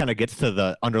that kind of gets to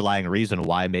the underlying reason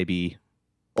why maybe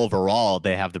overall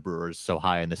they have the Brewers so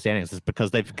high in the standings is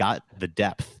because they've got the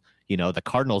depth. The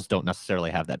Cardinals don't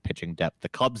necessarily have that pitching depth. The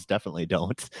Cubs definitely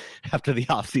don't after the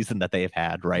offseason that they've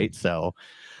had, right? So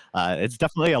it's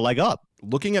definitely a leg up.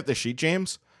 Looking at the sheet,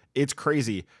 James, it's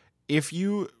crazy. If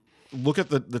you look at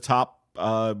the top,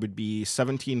 would be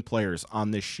 17 players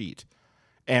on this sheet,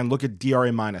 and look at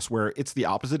DRA minus, where it's the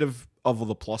opposite of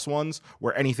the plus ones,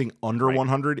 where anything under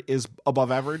 100 is above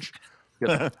average.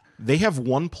 They have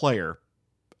one player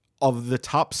of the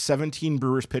top 17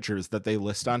 Brewers pitchers that they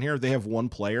list on here. They have one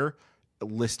player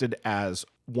listed as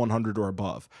 100 or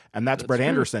above, and that's Brett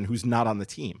Anderson, who's not on the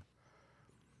team.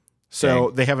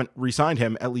 So they haven't re-signed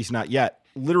him, at least not yet.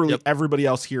 Literally everybody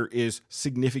else here is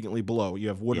significantly below. You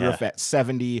have Woodruff at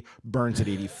 70, Burns at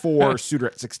 84, Suter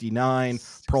at 69,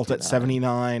 Peralta at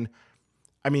 79.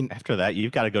 I mean, after that,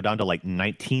 you've got to go down to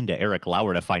 19 to Eric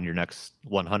Lauer to find your next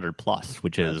 100 plus,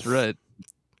 which is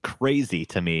crazy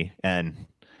to me. And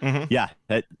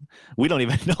we don't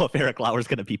even know if Eric Lauer is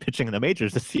going to be pitching in the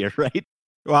majors this year, right?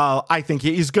 Well, I think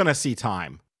he's going to see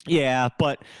time. Yeah,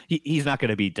 but he's not going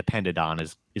to be depended on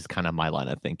is kind of my line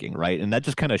of thinking, right? And that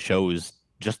just kind of shows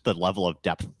just the level of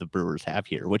depth the Brewers have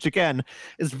here, which again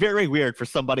is very weird for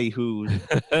somebody who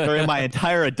during my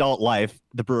entire adult life,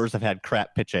 the Brewers have had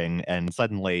crap pitching, and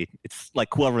suddenly it's like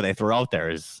whoever they throw out there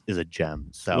is a gem.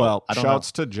 So well,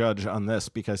 shouts to Judge on this,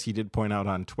 because he did point out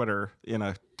on Twitter in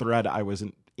a thread I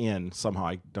wasn't in somehow.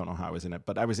 I don't know how I was in it,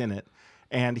 but I was in it.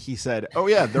 and he said, "Oh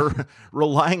yeah, they're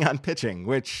relying on pitching,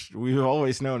 which we've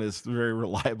always known is very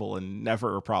reliable and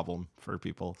never a problem for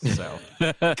people." So,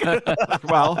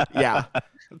 well, yeah,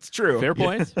 it's true. Fair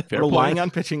point. Fair Relying point.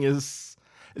 on pitching is,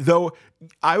 though,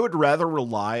 I would rather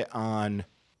rely on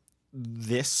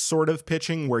this sort of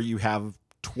pitching where you have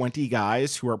 20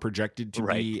 guys who are projected to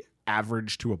be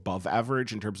average to above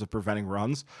average in terms of preventing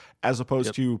runs, as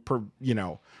opposed to,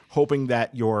 hoping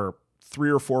that your 3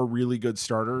 or 4 really good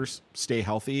starters stay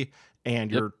healthy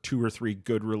and your 2 or 3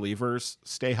 good relievers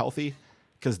stay healthy,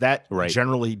 because that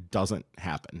generally doesn't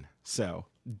happen. So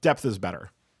depth is better.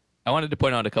 I wanted to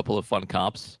point out a couple of fun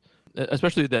comps,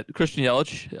 especially that Christian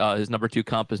Yelich, his number 2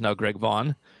 comp is now Greg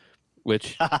Vaughn,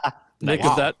 which make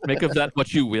of that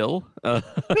what you will.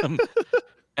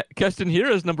 Keston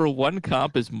Hiura's number 1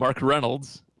 comp is Mark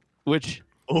Reynolds, which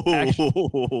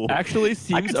actually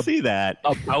seems see that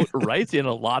about right in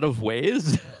a lot of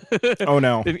ways. Oh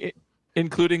no.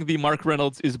 Including the Mark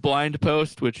Reynolds is blind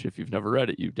post, which if you've never read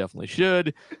it, you definitely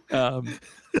should.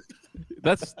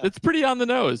 That's pretty on the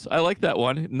nose. I like that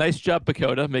one. Nice job,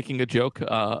 Pacoda, making a joke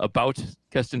about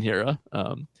Keston Hiura.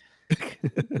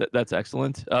 That's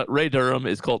excellent. Ray Durham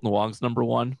is Colton Wong's number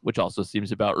 1, which also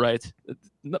seems about right.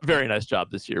 Very nice job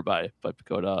this year by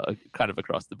Pacoda, kind of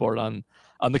across the board on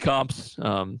the comps.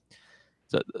 So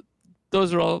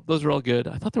those are all good.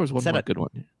 I thought there was one more good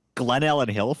one. Glenn Allen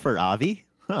Hill for Avi?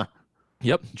 Huh.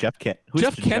 Yep. Jeff Kent.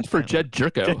 Jeff Kent for Jed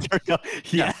Jerko. Jed Jerko.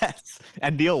 Yes.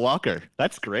 And Neil Walker.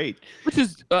 That's great. Which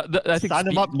is, I think, sign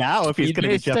him up now if he's going to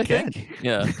be Jeff Kent.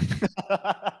 Yeah.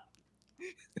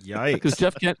 Yikes. Because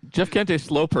Jeff Kent, a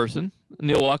slow person.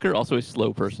 Neil Walker, also a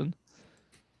slow person.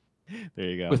 There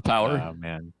you go. With power. Oh,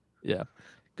 man. Yeah.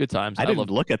 Good times. I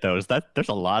didn't look at those. There's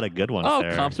a lot of good ones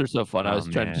there. Comps are so fun. I was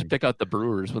trying to just pick out the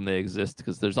Brewers when they exist,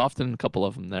 because there's often a couple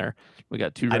of them there. We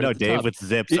got 2 right. I know at the Dave top. with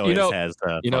Zips always has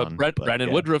fun,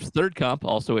 Brandon Woodruff's 3rd comp,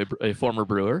 also a former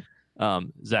Brewer.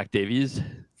 Zach Davies,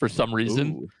 for some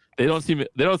reason. They don't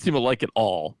seem alike at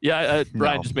all. Yeah,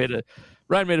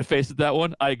 Ryan made a face at that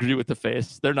one. I agree with the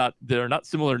face. They're not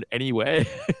similar in any way.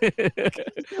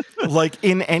 Like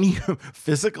in any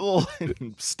physical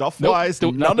stuff wise,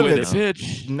 none of it.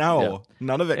 Pitch. No,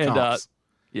 none of it comes.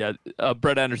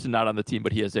 Brett Anderson not on the team,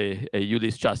 but he has a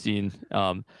Ulysse Chassin.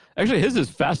 Actually, his is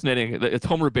fascinating. It's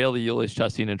Homer Bailey, Ulysse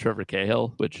Chassin, and Trevor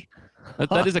Cahill, which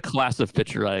that is a class of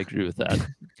pitcher. I agree with that.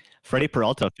 Freddie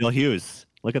Peralta, Phil Hughes.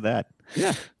 Look at that.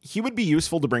 Yeah, he would be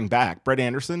useful to bring back. Brett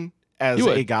Anderson as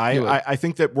a guy. I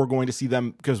think that we're going to see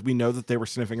them, because we know that they were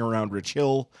sniffing around Rich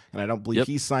Hill, and I don't believe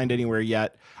he's signed anywhere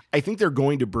yet. I think they're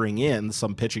going to bring in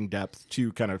some pitching depth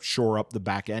to kind of shore up the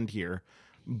back end here.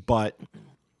 But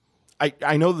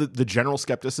I know that the general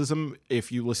skepticism,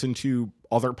 if you listen to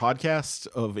other podcasts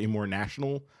of a more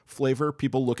national flavor,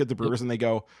 people look at the Brewers and they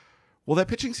go, well, that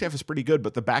pitching staff is pretty good,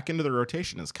 but the back end of the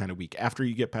rotation is kind of weak after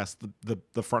you get past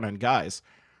the front end guys.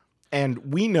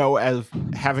 And we know, as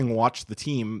having watched the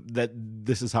team, that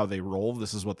this is how they roll.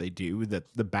 This is what they do,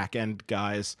 that the back end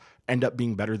guys end up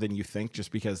being better than you think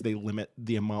just because they limit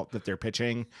the amount that they're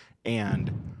pitching,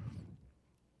 and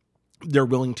they're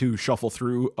willing to shuffle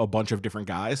through a bunch of different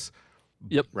guys.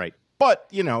 Yep. Right. But,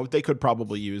 they could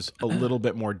probably use a little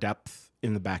bit more depth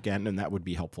in the back end, and that would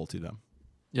be helpful to them.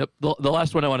 Yep. The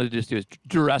last one I wanted to just do is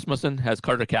Drew Rasmussen has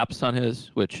Carter Capps on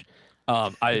his, which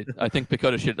I think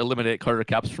Pacoda should eliminate Carter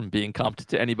Capps from being comped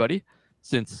to anybody,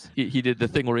 since he did the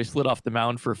thing where he slid off the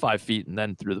mound for 5 feet and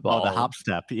then threw the ball. Oh, the hop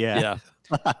step. Yeah.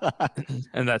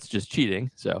 And that's just cheating.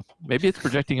 So maybe it's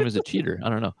projecting him as a cheater. I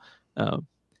don't know.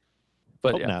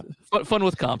 But fun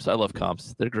with comps. I love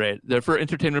comps. They're great. They're for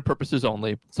entertainment purposes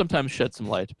only. Sometimes shed some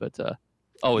light, but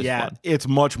always fun. It's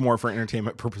much more for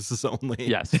entertainment purposes only.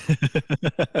 Yes.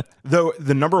 Though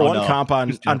the number 1 comp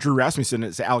on Drew Rasmussen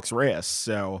is Alex Reyes.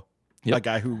 So a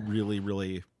guy who really,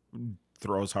 really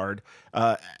throws hard.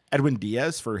 Edwin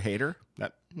Diaz for Hader.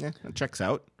 That checks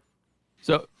out.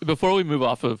 So before we move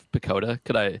off of Pacoda,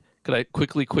 could I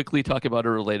quickly talk about a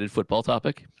related football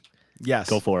topic?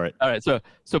 Yes. Go for it. All right. So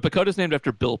Pacoda's named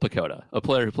after Bill Pacoda, a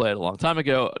player who played a long time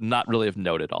ago, not really of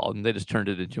note at all, and they just turned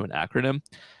it into an acronym.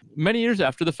 Many years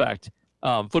after the fact,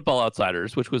 Football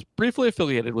Outsiders, which was briefly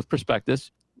affiliated with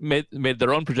Prospectus, made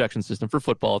their own projection system for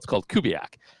football. It's called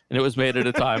Kubiak, and it was made at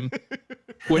a time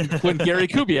when Gary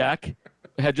Kubiak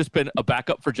had just been a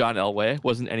backup for John Elway,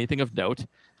 wasn't anything of note,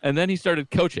 and then he started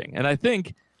coaching. And I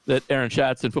think that Aaron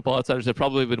Schatz and Football Outsiders have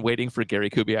probably been waiting for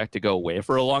Gary Kubiak to go away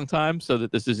for a long time, so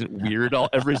that this isn't weird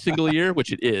every single year,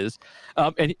 which it is.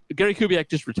 And Gary Kubiak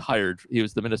just retired. He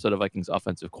was the Minnesota Vikings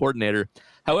offensive coordinator.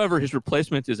 However, his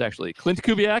replacement is actually Clint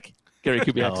Kubiak, Gary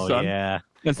Kubiak's Oh son. yeah.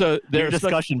 And so Your their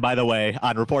discussion, by the way,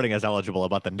 on reporting as eligible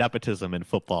about the nepotism in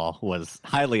football was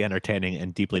highly entertaining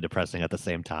and deeply depressing at the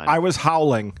same time. I was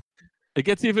howling. It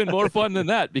gets even more fun than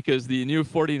that because the new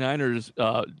 49ers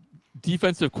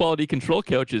defensive quality control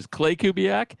coach is Clay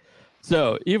Kubiak.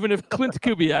 So even if Clint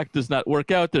Kubiak does not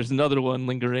work out, there's another one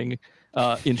lingering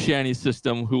in Shanny's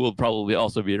system who will probably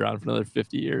also be around for another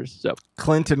 50 years. So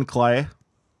Clinton Clay.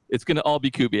 it's going to all be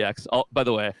Kubiaks. By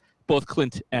the way, both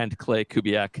Clint and Clay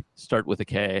Kubiak start with a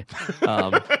K.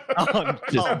 Oh,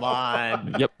 come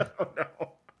on. Yep. Oh, no.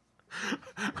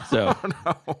 So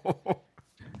No.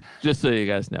 just so you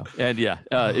guys know. And yeah,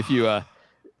 if you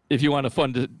want a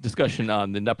fun discussion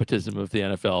on the nepotism of the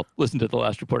NFL, listen to the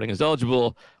last reporting is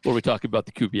eligible, where we talk about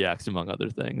the Kubiaks, among other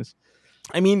things.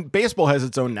 I mean, baseball has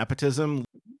its own nepotism.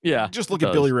 Yeah. Just look it at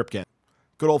does. Billy Ripken.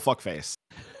 Good old fuckface.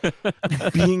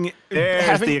 Being There's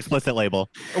having the explicit label.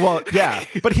 well, yeah,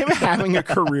 but him having a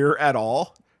career at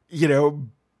all,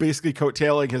 basically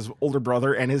coattailing his older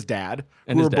brother and his dad,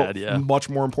 And who his are dad, both yeah. much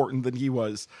more important than he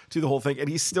was to the whole thing, and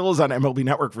he still is on MLB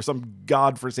Network for some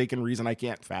godforsaken reason I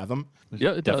can't fathom.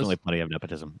 Yeah, it Definitely does. plenty of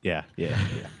nepotism. Yeah.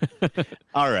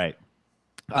 All right.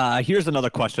 Here's another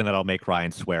question that'll make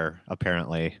Ryan swear,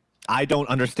 apparently. I don't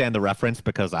understand the reference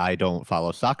because I don't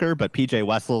follow soccer, but PJ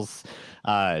Wessels,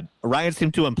 Ryan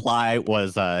seemed to imply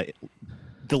was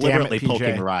deliberately PJ.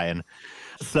 poking Ryan.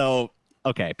 So,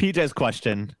 okay, PJ's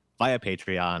question via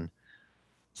Patreon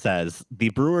says, the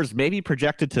Brewers may be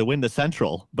projected to win the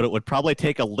Central, but it would probably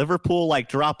take a Liverpool-like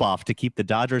drop-off to keep the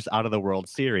Dodgers out of the World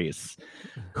Series.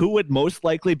 Who would most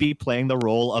likely be playing the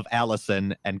role of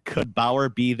Allison, and could Bauer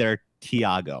be their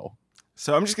Tiago?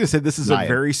 So I'm just going to say this is Ryan. a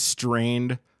very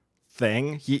strained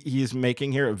thing he's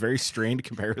making here, a very strained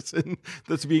comparison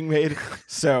that's being made.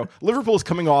 So Liverpool is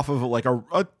coming off of like a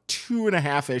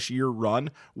 2.5-ish year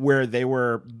run where they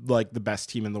were like the best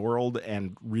team in the world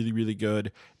and really, really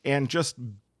good and just,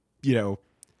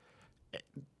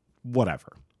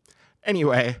 whatever.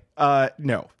 Anyway,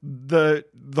 no, the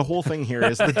whole thing here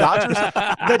is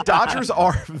the Dodgers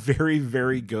are very,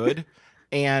 very good.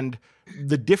 And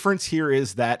the difference here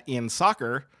is that in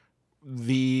soccer,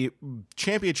 the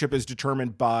championship is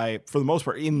determined by, for the most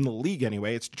part, in the league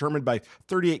anyway, it's determined by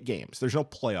 38 games. There's no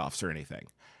playoffs or anything.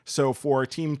 So for a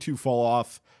team to fall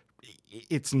off,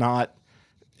 it's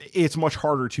much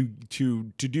harder to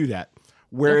do that.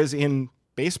 Whereas in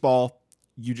baseball,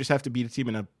 you just have to beat a team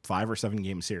in a 5 or 7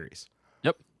 game series.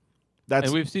 Yep. That's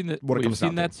And we've seen that. what it We've comes seen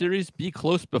down that series be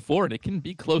close before, and it can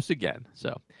be close again.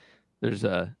 So there's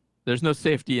no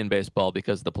safety in baseball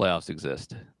because the playoffs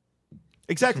exist.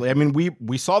 Exactly. I mean,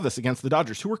 we saw this against the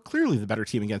Dodgers, who were clearly the better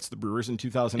team against the Brewers in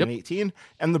 2018,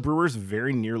 and the Brewers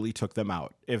very nearly took them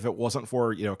out. If it wasn't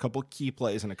for, a couple key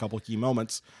plays and a couple key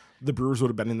moments, the Brewers would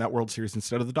have been in that World Series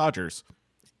instead of the Dodgers.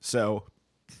 So,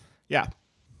 yeah,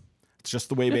 it's just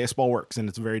the way baseball works, and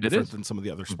it's very different than some of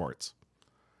the other sports.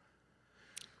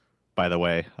 By the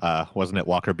way, wasn't it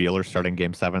Walker Buehler starting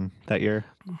Game 7 that year?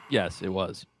 Yes, it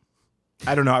was.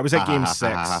 I don't know. I was at Game 6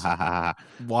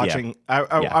 watching. Yeah.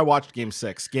 I watched Game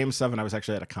 6. Game 7, I was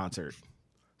actually at a concert.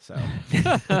 So.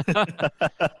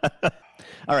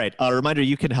 All right. A reminder,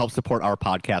 you can help support our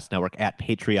podcast network at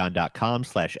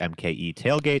patreon.com/MKE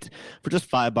Tailgate. For just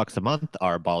 $5 a month,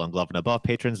 our Ball and Glove and Above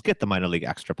patrons get the Minor League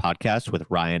Extra podcast with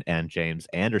Ryan and James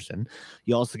Anderson.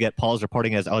 You also get Paul's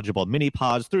reporting as eligible mini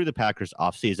pods through the Packers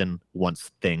offseason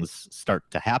once things start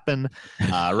to happen.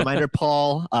 Reminder,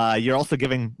 Paul, you're also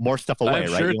giving more stuff away,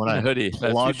 right? You want to hoodie.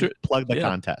 plug the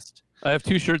contest. I have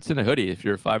 2 shirts and a hoodie. If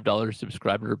you're a $5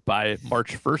 subscriber by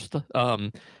March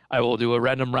 1st, I will do a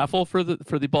random raffle for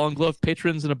the Ball and Glove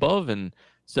patrons and above, and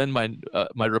send my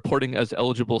reporting as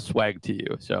eligible swag to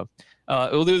you. So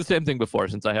we'll do the same thing before,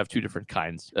 since I have 2 different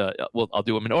kinds. I'll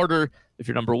do them in order. If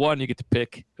you're number 1, you get to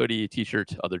pick hoodie,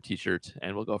 T-shirt, other T-shirt,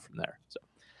 and we'll go from there. So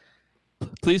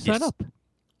please sign up.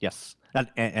 Yes,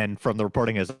 and from the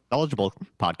Reporting as Eligible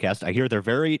podcast, I hear they're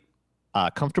very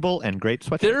comfortable and great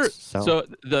sweatshirts. So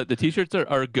the T-shirts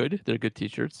are good. They're good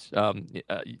T-shirts.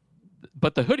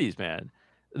 But the hoodies, man,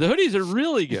 the hoodies are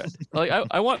really good. Like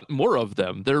I want more of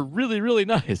them. They're really, really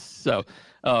nice. So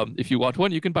if you want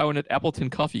one, you can buy one at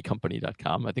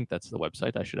AppletonCoffeeCompany.com. I think that's the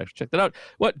website. I should actually check that out.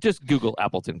 Just Google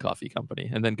Appleton Coffee Company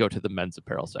and then go to the men's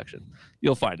apparel section.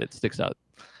 You'll find it. Sticks out.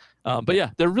 But yeah,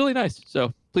 they're really nice.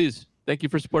 So please, thank you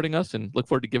for supporting us, and look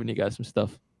forward to giving you guys some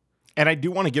stuff. And I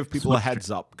do want to give people a heads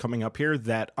up coming up here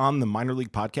that on the Minor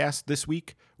League podcast this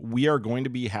week, we are going to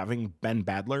be having Ben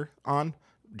Badler on.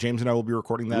 James and I will be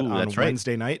recording that on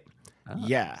Wednesday night.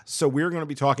 Yeah. So we're going to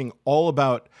be talking all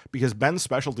about, because Ben's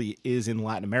specialty is in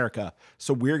Latin America.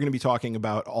 So we're going to be talking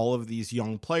about all of these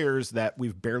young players that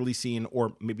we've barely seen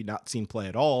or maybe not seen play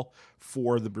at all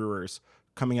for the Brewers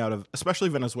coming out of especially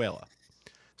Venezuela.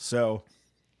 So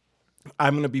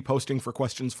I'm going to be posting for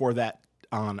questions for that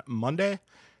on Monday.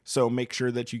 So make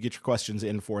sure that you get your questions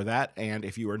in for that. And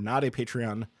if you are not a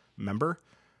Patreon member,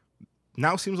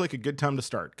 now seems like a good time to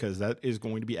start, because that is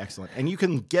going to be excellent. And you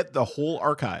can get the whole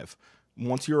archive.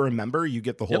 Once you're a member, you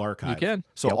get the whole archive. You can.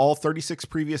 So all 36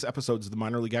 previous episodes of the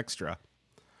Minor League Extra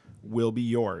will be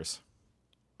yours.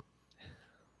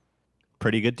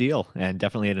 Pretty good deal, and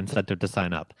definitely an incentive to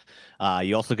sign up.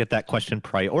 You also get that question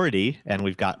priority, and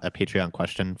we've got a Patreon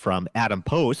question from Adam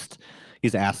Post.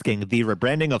 He's asking, the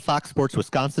rebranding of Fox Sports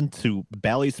Wisconsin to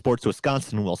Bally Sports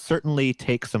Wisconsin will certainly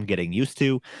take some getting used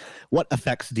to. What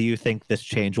effects do you think this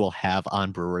change will have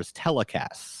on Brewers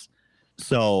telecasts?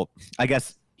 So I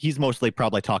guess he's mostly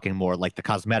probably talking more like the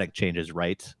cosmetic changes,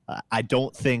 right? I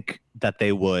don't think that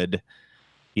they would,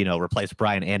 replace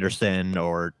Brian Anderson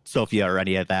or Sophia or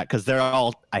any of that, because they're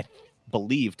all, I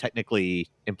believe, technically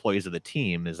employees of the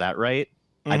team. Is that right?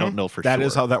 I don't know for sure. That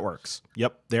is how that works.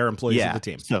 Yep. They're employees of the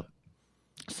team.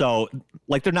 So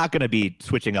like, they're not going to be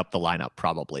switching up the lineup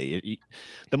probably.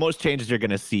 The most changes you're going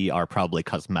to see are probably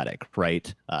cosmetic,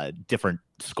 right? Different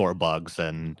score bugs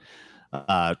and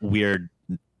weird,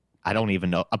 I don't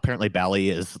even know. Apparently Bally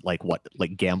is like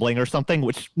gambling or something,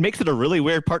 which makes it a really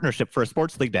weird partnership for a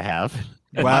sports league to have.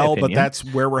 Well, but that's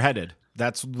where we're headed.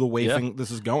 That's the way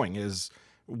this is going, is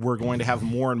we're going to have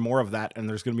more and more of that. And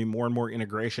there's going to be more and more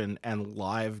integration and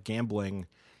live gambling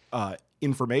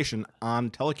information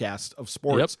on telecast of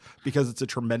sports, because it's a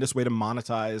tremendous way to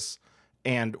monetize.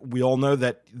 And we all know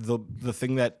that the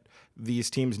thing that these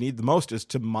teams need the most is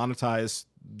to monetize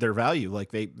their value.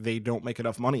 Like they don't make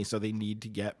enough money, so they need to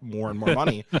get more and more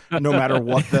money, no matter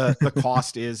what the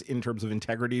cost is in terms of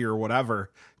integrity or whatever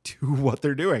to what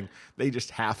they're doing. They just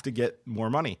have to get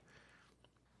more money.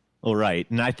 All right.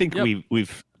 And I think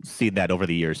we've seen that over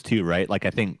the years too, right? Like, I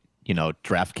think,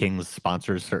 DraftKings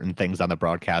sponsors certain things on the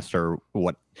broadcast, or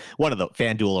one of the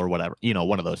FanDuel or whatever,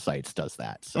 one of those sites does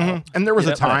that. So, and there was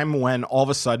a time when all of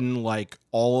a sudden, like,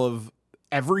 all of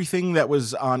everything that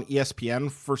was on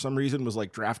ESPN for some reason was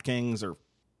like DraftKings or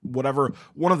whatever,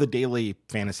 one of the daily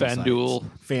fantasy FanDuel.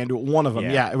 sites. FanDuel, one of them.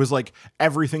 Yeah. It was like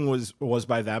everything was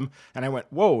by them. And I went,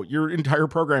 whoa, your entire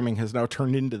programming has now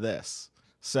turned into this.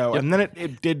 So, and then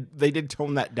they did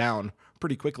tone that down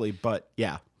pretty quickly, but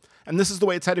yeah. And this is the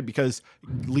way it's headed, because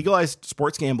legalized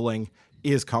sports gambling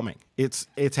is coming. It's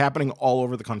happening all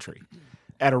over the country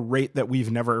at a rate that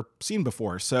we've never seen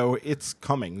before. So it's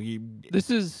coming. This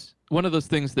is one of those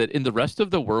things that in the rest of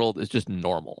the world is just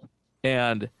normal.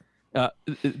 And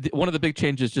one of the big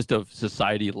changes just of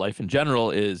society life in general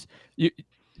is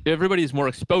everybody's more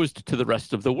exposed to the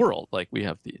rest of the world. Like, we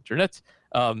have the internet.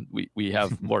 We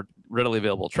have more readily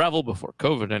available travel before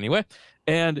COVID anyway.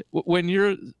 And when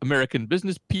you're American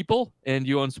business people and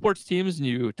you own sports teams and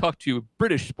you talk to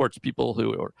British sports people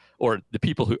or the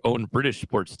people who own British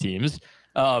sports teams,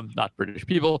 not British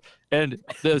people, and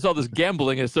there's all this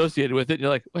gambling associated with it, and you're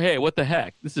like, hey, what the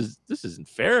heck? This isn't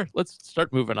fair. Let's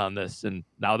start moving on this. And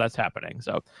now that's happening.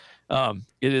 So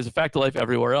it is a fact of life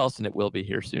everywhere else, and it will be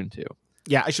here soon too.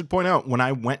 Yeah, I should point out, when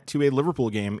I went to a Liverpool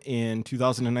game in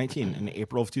 2019, in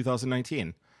April of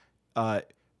 2019,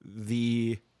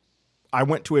 I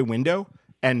went to a window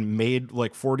and made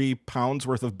like £40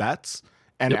 worth of bets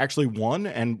and actually won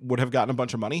and would have gotten a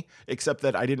bunch of money, except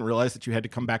that I didn't realize that you had to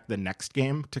come back the next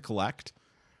game to collect.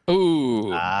 Ooh. So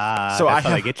that's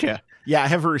how I get you. Yeah, I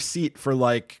have a receipt for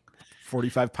like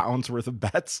 £45 worth of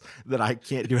bets that I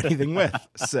can't do anything with.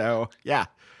 So yeah,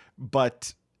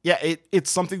 but yeah,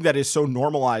 it's something that is so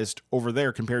normalized over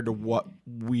there compared to what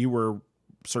we were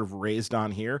sort of raised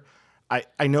on here.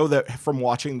 I know that from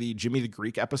watching the Jimmy the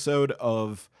Greek episode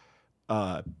of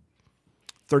 30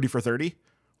 for 30,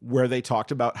 where they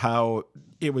talked about how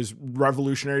it was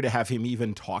revolutionary to have him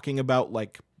even talking about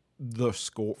like the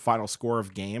final score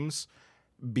of games,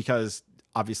 because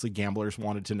obviously gamblers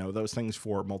wanted to know those things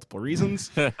for multiple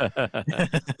reasons.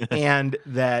 And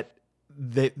that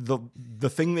the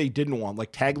thing they didn't want,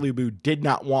 like Tagliabue did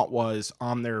not want, was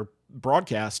on their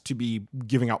broadcast to be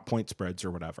giving out point spreads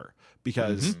or whatever,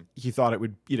 because he thought it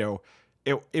would,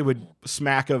 it would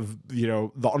smack of,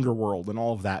 the underworld and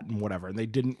all of that and whatever. And they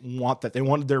didn't want that. They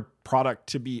wanted their product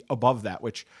to be above that,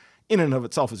 which in and of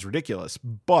itself is ridiculous.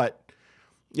 But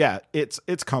yeah, it's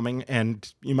coming,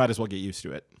 and you might as well get used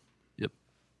to it. Yep.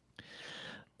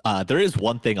 There is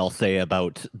one thing I'll say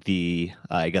about the,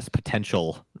 I guess,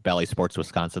 potential Bally Sports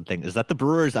Wisconsin thing is that the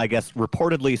Brewers, I guess,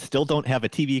 reportedly still don't have a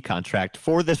TV contract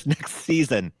for this next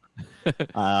season,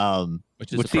 which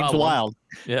seems problem. wild.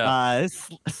 Yeah. It's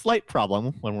a slight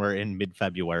problem when we're in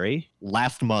mid-February.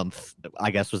 Last month,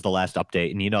 I guess, was the last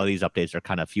update, and these updates are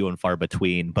kind of few and far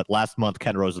between. But last month,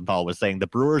 Ken Rosenthal was saying the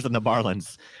Brewers and the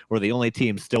Marlins were the only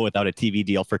teams still without a TV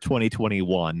deal for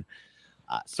 2021.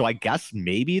 So I guess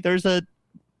maybe there's a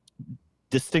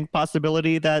distinct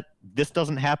possibility that this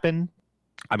doesn't happen.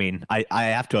 I mean, I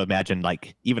have to imagine,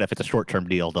 like, even if it's a short-term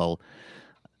deal, they'll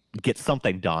get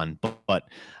something done. But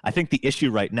I think the issue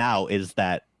right now is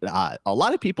that a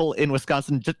lot of people in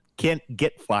Wisconsin just can't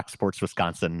get Fox Sports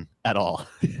Wisconsin at all.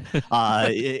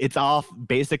 It's off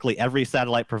basically every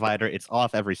satellite provider. It's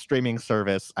off every streaming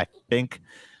service. I think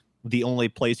the only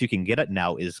place you can get it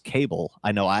now is cable.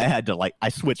 I know I had to I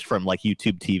switched from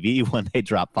YouTube TV when they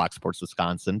dropped Fox Sports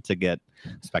Wisconsin to get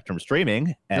Spectrum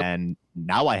streaming, and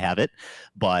now I have it.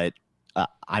 But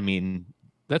I mean,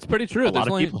 that's pretty true. There's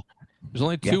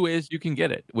only two Yeah. ways you can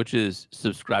get it, which is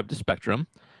subscribe to Spectrum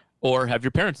or have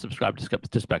your parents subscribe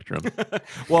to Spectrum.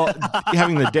 Well,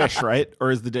 having the dish, right? Or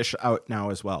is the dish out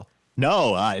now as well?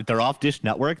 No, they're off Dish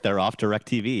Network. They're off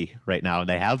DirecTV right now, and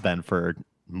they have been for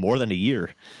more than a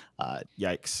year.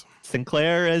 Yikes.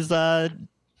 Sinclair is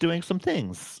doing some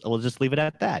things. We'll just leave it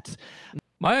at that.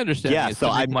 My understanding is so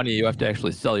to make money, you have to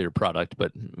actually sell your product,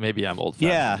 but maybe I'm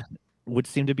old-fashioned. Yeah, would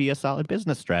seem to be a solid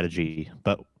business strategy,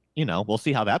 but we'll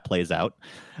see how that plays out.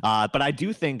 But I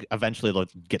do think eventually they'll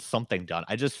get something done.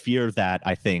 I just fear that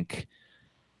I think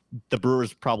the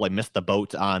Brewers probably missed the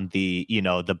boat on the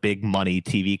big money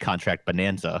TV contract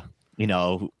bonanza. You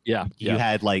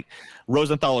had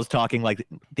Rosenthal was talking like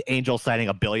the Angels signing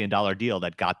 $1 billion deal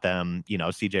that got them,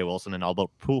 CJ Wilson and Albert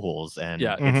Pujols, and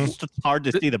it's just hard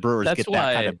to see the Brewers get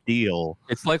that kind of deal.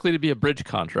 It's likely to be a bridge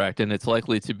contract, and it's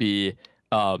likely to be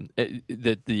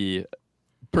that the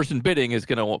person bidding is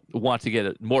going to want to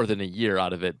get more than a year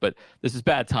out of it. But this is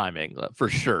bad timing for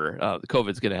sure.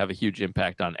 COVID's going to have a huge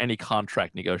impact on any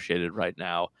contract negotiated right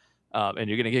now, and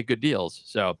you're going to get good deals.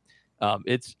 So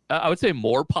it's, I would say,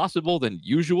 more possible than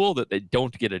usual that they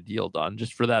don't get a deal done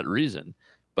just for that reason.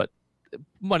 But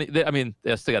money, they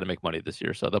still got to make money this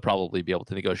year, so they'll probably be able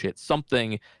to negotiate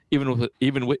something, even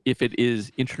if it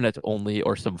is internet only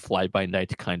or some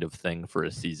fly-by-night kind of thing for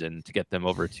a season to get them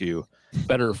over to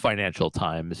better financial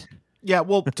times. Yeah,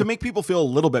 well, to make people feel a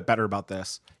little bit better about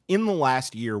this, in the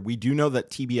last year, we do know that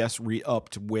TBS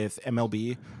re-upped with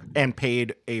MLB and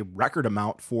paid a record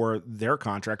amount for their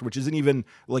contract, which isn't even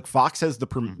Fox has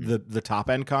the top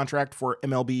end contract for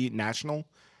MLB National.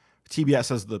 TBS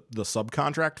has the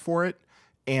subcontract for it,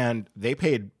 and they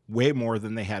paid way more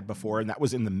than they had before, and that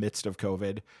was in the midst of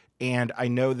COVID. And I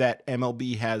know that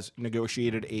MLB has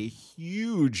negotiated a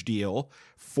huge deal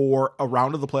for a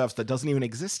round of the playoffs that doesn't even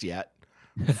exist yet.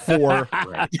 That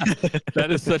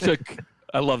is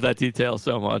I love that detail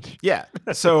so much. Yeah.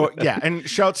 So yeah, and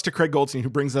shouts to Craig Goldstein, who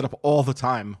brings that up all the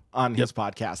time on his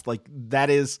podcast. That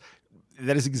is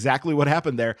exactly what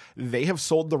happened there. They have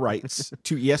sold the rights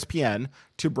to ESPN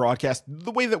to broadcast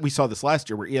the way that we saw this last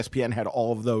year, where ESPN had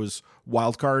all of those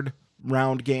wild card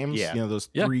round games, those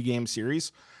 3-game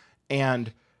series.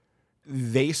 And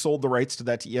they sold the rights to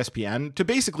that to ESPN to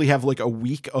basically have a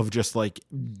week of just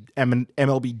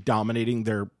MLB dominating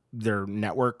their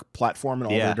network platform and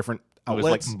all their different outlets.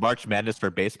 It was like March Madness for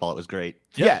baseball. It was great.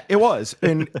 Yeah, it was.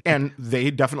 And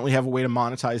they definitely have a way to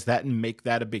monetize that and make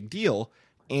that a big deal.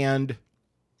 And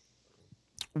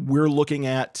we're looking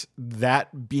at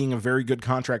that being a very good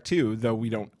contract too, though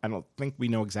I don't think we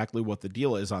know exactly what the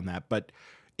deal is on that, but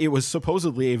it was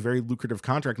supposedly a very lucrative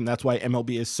contract, and that's why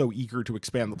MLB is so eager to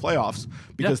expand the playoffs,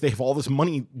 because they have all this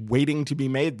money waiting to be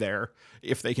made there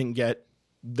if they can get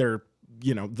their,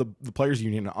 the players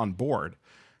union on board.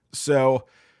 So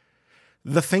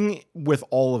the thing with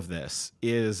all of this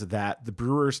is that the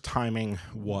Brewers' timing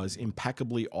was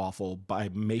impeccably awful by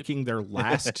making their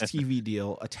last TV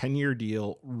deal a 10-year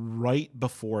deal right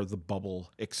before the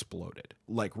bubble exploded.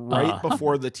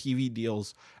 Before the TV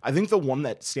deals. I think the one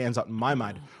that stands out in my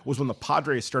mind was when the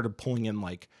Padres started pulling in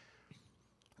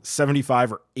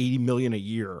 75 or 80 million a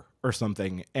year or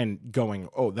something and going,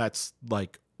 oh, that's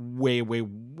way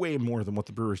more than what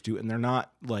the Brewers do, and they're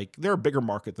not they're a bigger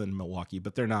market than Milwaukee,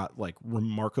 but they're not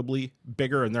remarkably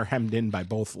bigger, and they're hemmed in by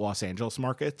both Los Angeles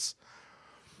markets.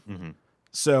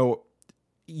 So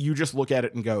you just look at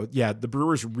it and go, yeah, the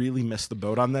Brewers really missed the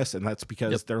boat on this, and that's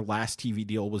because their last TV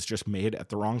deal was just made at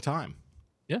the wrong time.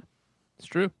 Yeah, it's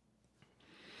true.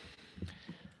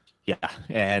 Yeah,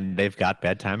 and they've got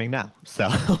bad timing now. So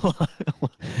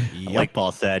Yep. Like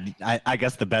Paul said, I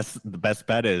guess the best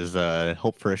bet is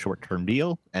hope for a short-term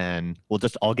deal, and we'll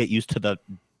just all get used to the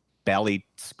Bally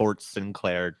Sports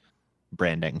Sinclair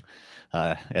branding,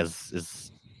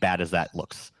 as bad as that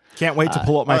looks. Can't wait to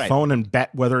pull up my all right. phone and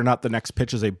bet whether or not the next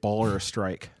pitch is a ball or a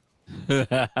strike.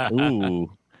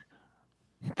 Ooh,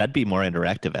 that'd be more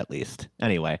interactive at least.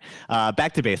 Anyway,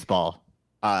 back to baseball.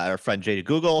 Our friend Jay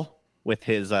Google with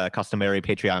his customary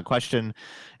Patreon question,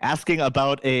 asking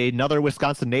about another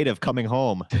Wisconsin native coming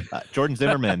home. Jordan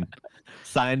Zimmerman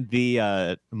signed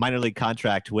the minor league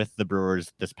contract with the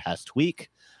Brewers this past week.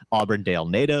 Auburndale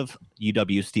native,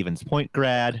 UW Stevens Point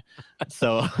grad.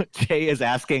 So Jay is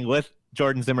asking, with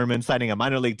Jordan Zimmerman signing a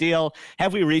minor league deal,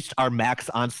 have we reached our max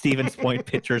on Stevens Point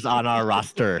pitchers on our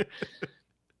roster?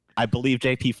 I believe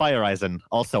JP Fireeisen,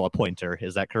 also a pointer.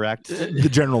 Is that correct? The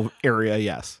general area,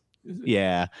 yes.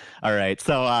 Yeah. All right.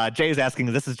 So Jay is asking,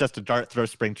 this is just a dart throw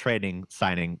spring training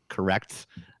signing, correct?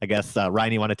 I guess,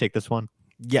 Ryan, you want to take this one?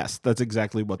 Yes, that's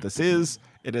exactly what this is.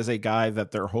 It is a guy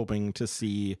that they're hoping to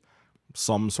see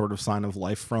some sort of sign of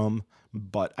life from,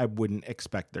 but I wouldn't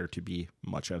expect there to be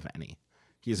much of any.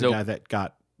 He's a guy that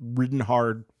got ridden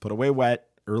hard, put away wet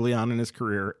early on in his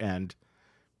career, and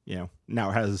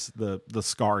now has the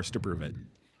scars to prove it.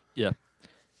 Yeah.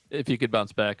 If he could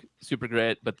bounce back, super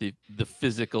great. But the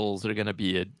physicals are going to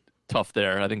be tough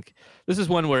there. I think this is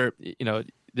one where,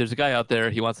 there's a guy out there.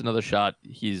 He wants another shot.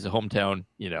 He's a hometown,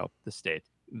 the state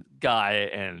guy.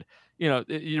 And,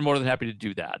 you're more than happy to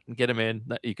do that and get him in.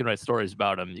 You can write stories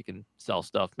about him. You can sell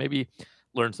stuff. Maybe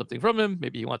learn something from him.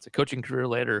 Maybe he wants a coaching career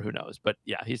later. Who knows? But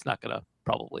yeah, he's not going to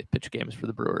probably pitch games for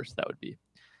the Brewers. That would be.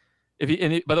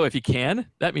 By the way, if he can,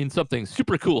 that means something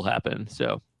super cool happened.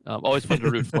 So always fun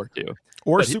to root for too.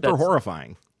 Or but super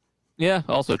horrifying. Yeah,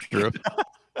 also true.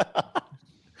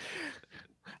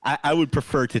 I would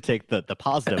prefer to take the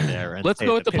positive there. And Let's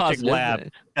go with the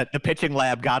positive. The pitching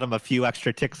lab got him a few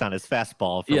extra ticks on his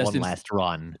fastball for one last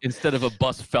run. Instead of a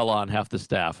bus fell on half the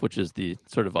staff, which is the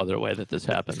sort of other way that this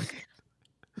happens.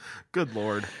 Good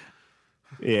Lord.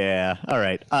 Yeah. All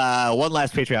right. One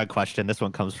last Patreon question. This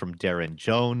one comes from Darren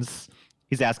Jones.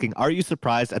 He's asking, are you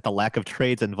surprised at the lack of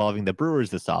trades involving the Brewers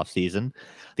this offseason?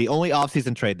 The only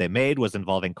offseason trade they made was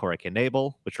involving Corey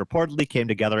Knebel, which reportedly came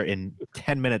together in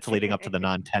 10 minutes leading up to the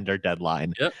non-tender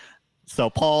deadline. Yep. So,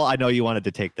 Paul, I know you wanted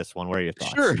to take this one. What are your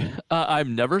thoughts? Sure.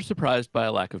 I'm never surprised by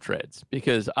a lack of trades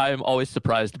because I'm always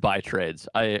surprised by trades.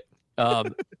 I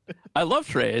love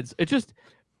trades.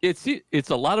 It's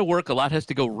a lot of work. A lot has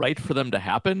to go right for them to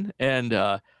happen. And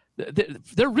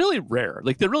they're really rare.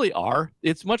 Like, they really are.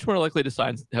 It's much more likely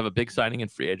to have a big signing in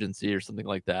free agency or something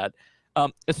like that.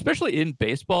 Especially in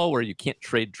baseball where you can't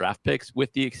trade draft picks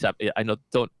with the I know,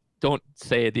 don't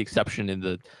say the exception in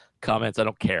the comments. I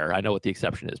don't care. I know what the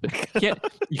exception is, but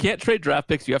you can't trade draft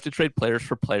picks. You have to trade players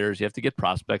for players. You have to get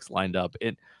prospects lined up.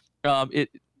 I'm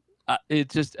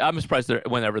surprised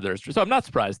whenever there's. So I'm not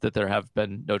surprised that there have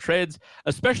been no trades,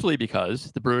 especially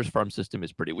because the Brewers farm system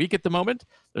is pretty weak at the moment.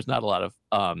 There's not a lot of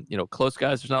close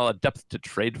guys. There's not a lot of depth to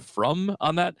trade from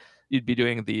on that. You'd be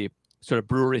doing the sort of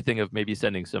Brewery thing of maybe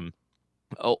sending some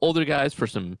older guys for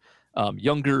some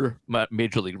younger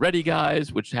major league ready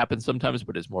guys, which happens sometimes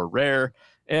but is more rare.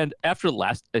 And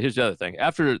here's the other thing: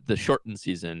 after the shortened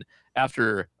season,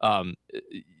 after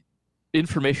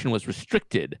information was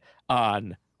restricted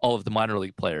on all of the minor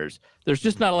league players, there's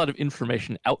just not a lot of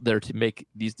information out there to make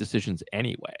these decisions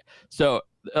anyway. So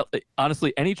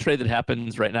honestly, any trade that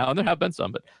happens right now, and there have been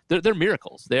some, but they're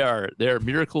miracles. They're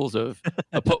miracles of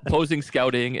opposing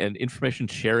scouting and information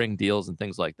sharing deals and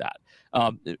things like that.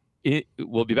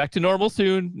 We'll be back to normal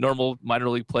soon. Normal minor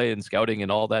league play and scouting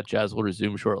and all that jazz will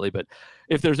resume shortly. But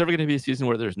if there's ever going to be a season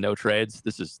where there's no trades,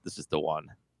 this is the one.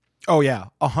 Oh, yeah.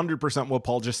 100% what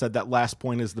Paul just said. That last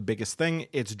point is the biggest thing.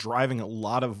 It's driving a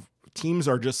lot of teams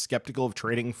are just skeptical of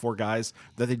trading for guys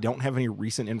that they don't have any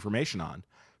recent information on.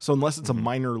 So unless it's a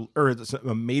minor or it's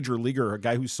a major leaguer, a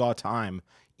guy who saw time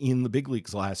in the big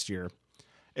leagues last year,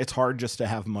 it's hard just to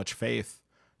have much faith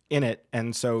in it.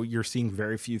 And so you're seeing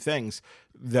very few things.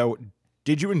 Though,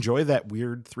 did you enjoy that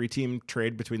weird 3-team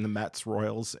trade between the Mets,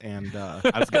 Royals, and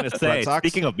I was going to say,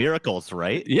 speaking of miracles,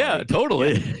 right? Yeah,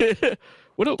 totally. Yeah.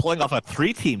 Pulling off a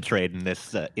 3-team trade in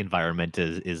this environment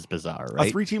is bizarre,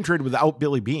 right? A 3-team trade without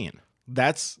Billy Beane.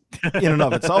 That's in and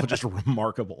of itself just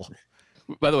remarkable.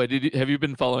 By the way, have you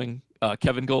been following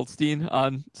Kevin Goldstein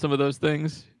on some of those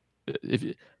things?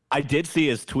 I did see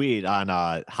his tweet on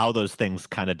how those things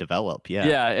kind of develop. Yeah.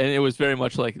 Yeah, and it was very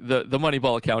much like the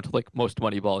Moneyball account, like most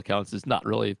Moneyball accounts, is not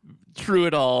really true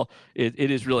at all. It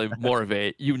is really more of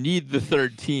a you need the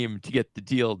third team to get the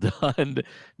deal done.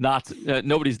 Not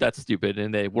nobody's that stupid,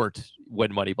 and they weren't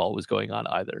when Moneyball was going on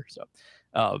either. So,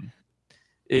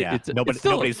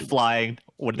 nobody's flying.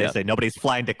 What did they say? Nobody's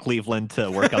flying to Cleveland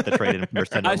to work out the trade in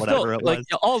person or whatever it was.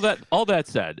 All that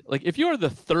said, like if you're the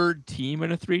third team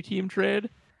in a 3-team trade,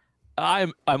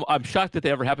 I'm shocked that they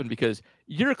ever happened because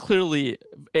you're clearly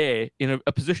in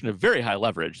a position of very high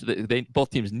leverage. Both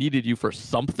teams needed you for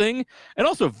something, and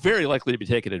also very likely to be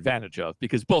taken advantage of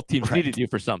because both teams needed you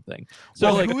for something.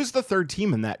 So, who is the third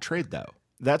team in that trade, though?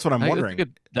 That's what I'm wondering.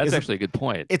 That's actually a good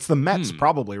point. It's the Mets,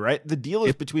 probably, right? The deal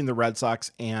is between the Red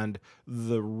Sox and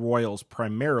the Royals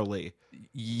primarily.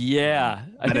 Yeah,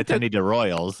 Benintendi to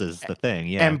Royals is the thing.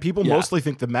 Yeah, and people mostly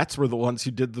think the Mets were the ones who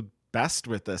did the best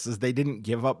with this, is they didn't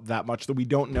give up that much, that we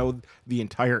don't know the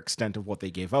entire extent of what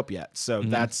they gave up yet. So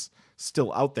that's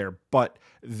still out there, but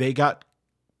they got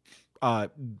a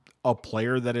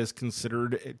player that is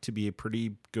considered to be a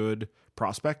pretty good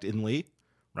prospect in Lee,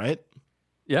 right?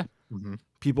 Yeah. Mm-hmm.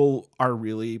 People are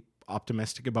really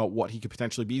optimistic about what he could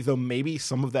potentially be, though maybe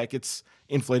some of that gets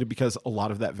inflated because a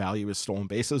lot of that value is stolen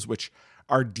bases, which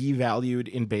are devalued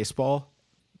in baseball,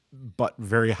 but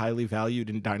very highly valued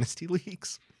in dynasty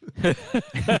leagues.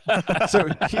 So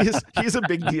he's a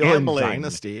big deal in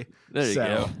dynasty. There you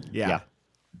go.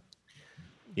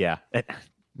 Yeah.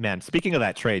 Man, speaking of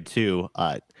that trade too,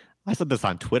 I said this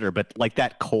on Twitter, but like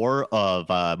that core of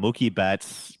Mookie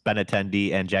Betts,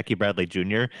 Benintendi, and Jackie Bradley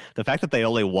Jr., the fact that they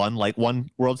only won like one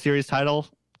World Series title,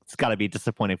 it's got to be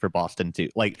disappointing for Boston too.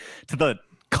 Like to the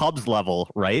Cubs level,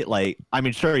 right? Like, I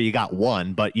mean, sure, you got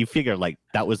one, but you figure like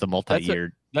that was a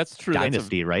multi-year that's true.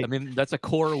 dynasty, right? I mean, that's a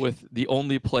core with the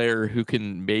only player who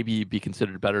can maybe be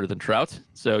considered better than Trout.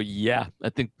 So yeah, I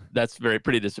think that's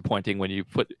pretty disappointing when you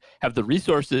have the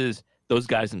resources, those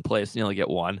guys in place, and you only get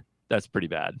one. That's pretty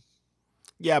bad.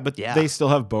 Yeah, but they still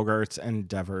have Bogarts and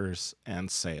Devers and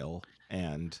Sale,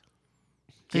 and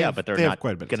but they're not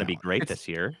going to be great this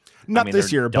year. Not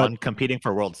this year, but competing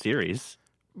for World Series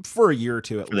for a year or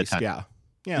two at least.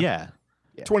 Yeah.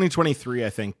 2023, I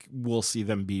think we'll see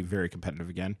them be very competitive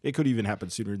again. It could even happen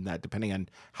sooner than that, depending on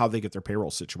how they get their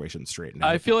payroll situation straightened out.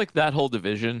 I feel like that whole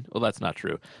division, well, that's not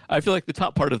true. I feel like the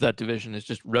top part of that division is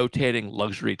just rotating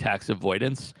luxury tax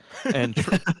avoidance and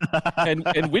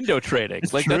and window trading.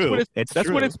 It's like true. That's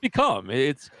what it's become.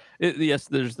 Yes,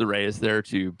 there's the Rays there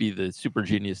to be the super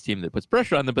genius team that puts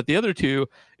pressure on them, but the other two,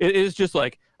 it is just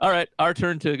like, all right, our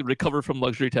turn to recover from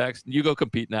luxury tax. You go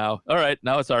compete now. All right,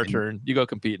 now it's our turn. You go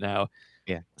compete now.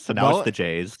 Yeah. So now it's the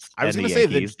Jays. I was going to say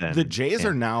the Jays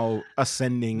are now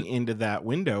ascending into that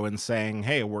window and saying,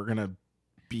 hey, we're going to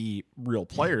be real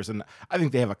players. And I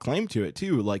think they have a claim to it,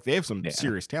 too. Like, they have some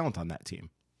serious talent on that team.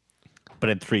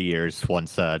 But in 3 years,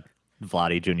 once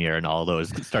Vladdy Jr. and all those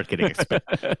start getting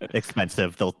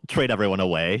expensive, they'll trade everyone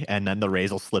away. And then the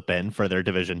Rays will slip in for their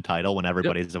division title when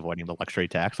everybody's avoiding the luxury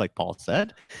tax, like Paul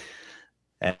said.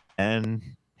 And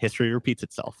history repeats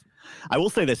itself. I will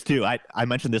say this too. I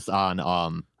mentioned this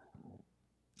on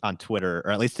Twitter, or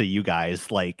at least to you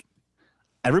guys. Like,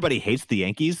 everybody hates the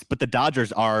Yankees, but the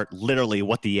Dodgers are literally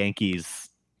what the Yankees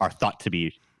are thought to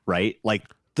be, right? Like,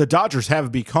 the Dodgers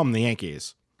have become the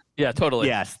Yankees. Yeah, totally.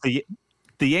 Yes, the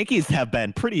Yankees have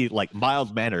been pretty like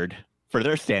mild-mannered for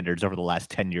their standards over the last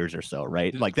 10 years or so,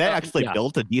 right? Like, they actually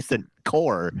built a decent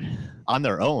core on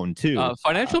their own too.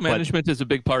 Financial management is a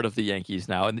big part of the Yankees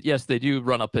now, and yes, they do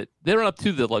run up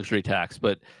to the luxury tax,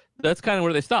 but that's kind of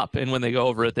where they stop. And when they go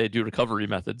over it, they do recovery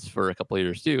methods for a couple of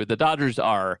years too. The Dodgers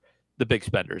are the big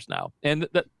spenders now, and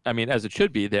that, I mean, as it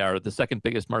should be, they are the second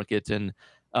biggest market in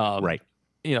right.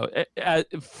 You know,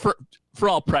 for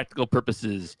all practical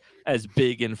purposes, as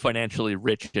big and financially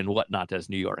rich and whatnot as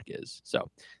New York is. So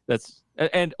that's,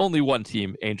 and only one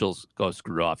team, Angels, go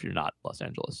screw off. You're not Los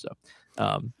Angeles. So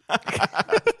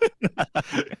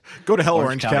go to hell,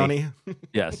 Orange County.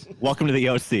 Yes. Welcome to the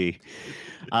OC.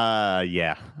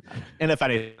 Yeah. And if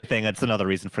anything, that's another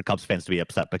reason for Cubs fans to be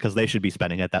upset, because they should be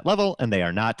spending at that level and they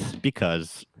are not,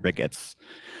 because Ricketts.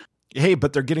 Hey,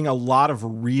 but they're getting a lot of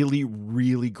really,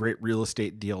 really great real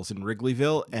estate deals in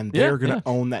Wrigleyville, and they're going to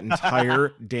own that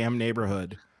entire damn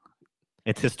neighborhood.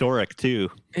 It's historic too.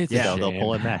 They'll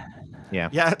pull in that. Yeah,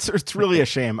 it's really a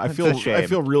shame. I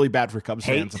feel really bad for Cubs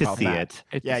fans about that.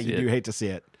 You do hate to see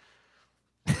it.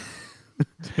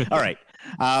 All right.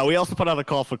 We also put out a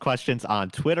call for questions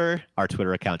on Twitter. Our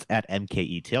Twitter account's at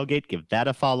MKE Tailgate. Give that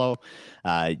a follow.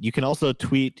 You can also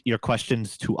tweet your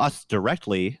questions to us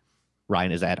directly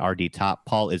Ryan is at RD Top.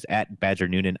 Paul is at Badger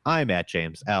Noonan. I'm at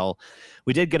James L.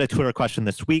 We did get a Twitter question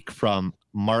this week from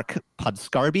Mark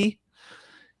Podscarby.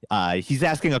 He's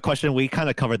asking a question. We kind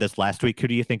of covered this last week. Who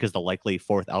do you think is the likely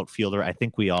fourth outfielder? I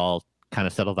think we all kind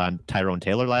of settled on Tyrone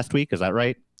Taylor last week. Is that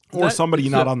right? Or somebody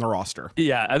not on the roster.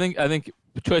 Yeah, I think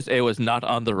choice A was not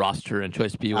on the roster, and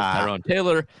choice B was Tyrone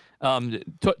Taylor.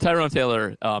 Tyrone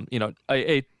Taylor,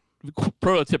 a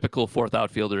prototypical fourth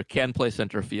outfielder, can play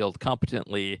center field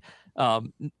competently.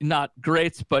 Not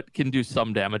great, but can do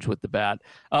some damage with the bat.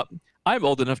 I'm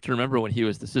old enough to remember when he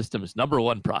was the system's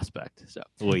 #1 prospect. So,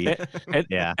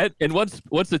 and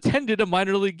once attended a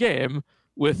minor league game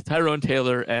with Tyrone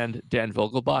Taylor and Dan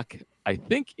Vogelbach, I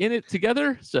think in it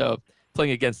together. So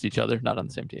playing against each other, not on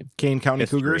the same team. Kane County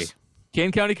Cougars.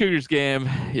 Kane County Cougars game.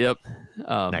 Yep.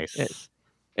 Nice.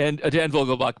 And Dan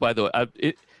Vogelbach, by the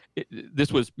way,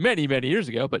 this was many, many years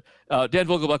ago, but Dan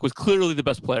Vogelbach was clearly the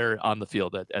best player on the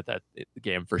field at that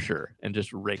game for sure, and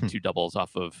just raked 2 doubles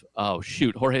off of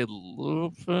Jorge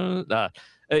Lopez,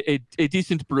 a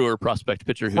decent Brewer prospect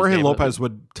pitcher. Jorge Lopez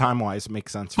would time-wise make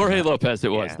sense. Jorge Lopez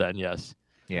it was then, yes.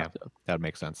 Yeah, that would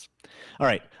make sense. All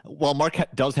right. Well, Mark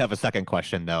does have a second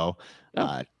question, though.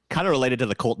 Kind of related to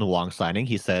the Colton Wong signing.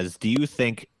 He says, do you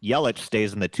think Yelich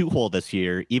stays in the 2-hole this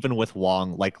year, even with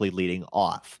Wong likely leading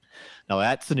off? Now,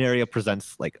 that scenario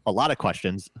presents like a lot of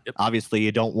questions. Yep. Obviously,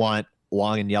 you don't want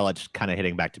Wong and Yelich kind of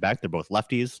hitting back-to-back. They're both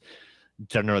lefties.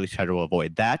 Generally try to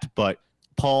avoid that. But,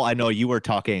 Paul, I know you were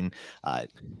talking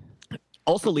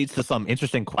also leads to some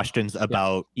interesting questions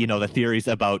about, the theories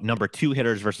about number 2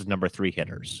 hitters versus number 3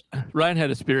 hitters. Ryan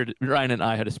and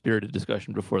I had a spirited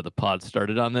discussion before the pod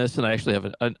started on this, and I actually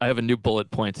have a new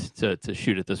bullet point to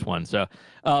shoot at this one. So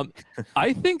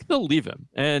I think they'll leave him,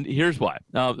 and here's why.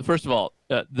 First of all,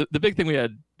 the big thing we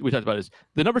talked about is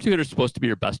the number 2 hitter is supposed to be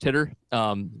your best hitter.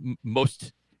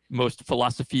 Most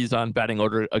philosophies on batting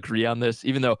order agree on this,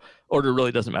 even though order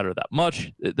really doesn't matter that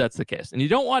much. That's the case, and you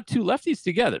don't want 2 lefties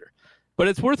together. But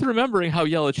it's worth remembering how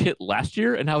Yelich hit last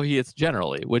year and how he hits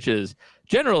generally, which is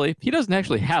generally he doesn't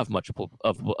actually have much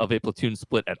of a platoon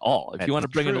split at all. If you want to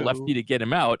bring in a lefty to get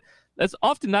him out, that's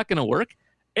often not going to work.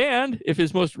 And if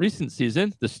his most recent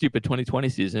season, the stupid 2020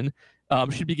 season,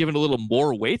 should be given a little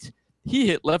more weight, he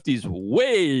hit lefties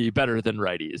way better than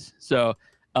righties. So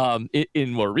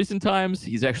in more recent times,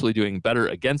 he's actually doing better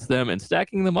against them, and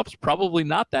stacking them up is probably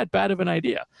not that bad of an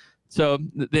idea. So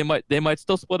they might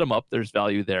still split them up. There's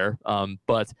value there,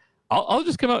 but I'll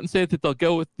just come out and say that they'll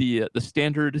go with the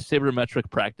standard sabermetric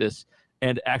practice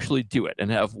and actually do it, and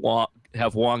have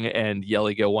Wong and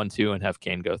Yelly go 1-2, and have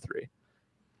Kane go 3.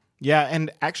 Yeah,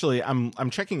 and actually, I'm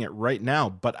checking it right now,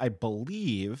 but I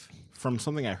believe from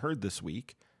something I heard this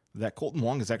week that Colton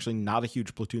Wong is actually not a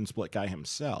huge platoon split guy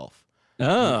himself.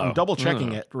 Oh, I'm double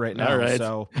checking it right now. All right.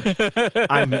 So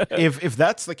if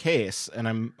that's the case, and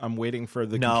I'm waiting for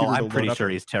the computer to I'm load pretty up. sure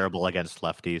he's terrible against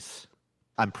lefties.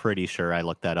 I'm pretty sure I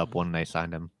looked that up when I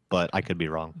signed him, but I could be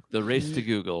wrong. The race to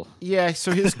Google. Yeah,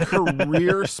 so his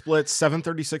career splits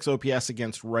 736 OPS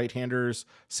against right-handers,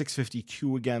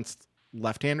 652 against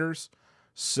left-handers.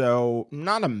 So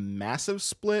not a massive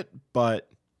split, but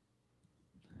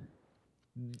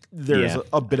there's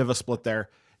a bit of a split there.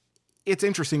 It's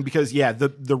interesting because,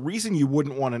 the reason you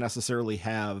wouldn't want to necessarily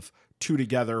have 2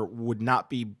 together would not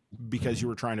be because you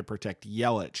were trying to protect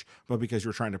Yelich, but because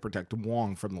you're trying to protect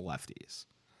Wong from the lefties.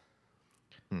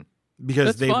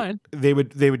 Because they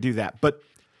would do that. But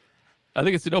I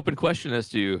think it's an open question as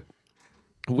to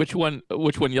which one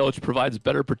Yelich provides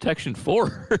better protection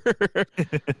for.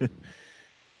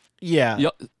 Yeah.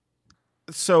 Yep.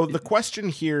 So the question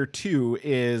here too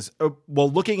is,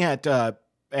 looking at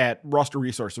Roster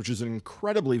Resource, which is an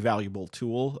incredibly valuable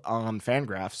tool on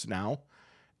Fangraphs now,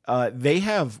 they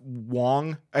have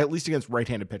Wong, at least against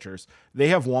right-handed pitchers, they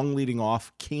have Wong leading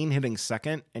off, Kane hitting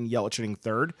second, and Yelich hitting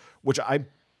third, which I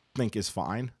think is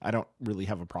fine. I don't really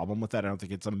have a problem with that. I don't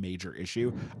think it's a major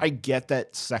issue. I get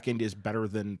that second is better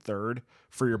than third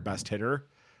for your best hitter,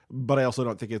 but I also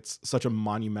don't think it's such a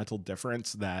monumental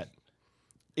difference that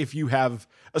if you have,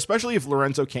 especially if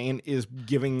Lorenzo Cain is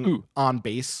giving on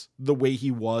base the way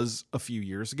he was a few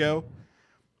years ago,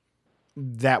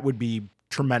 that would be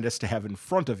tremendous to have in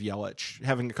front of Yelich.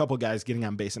 Having a couple guys getting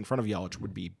on base in front of Yelich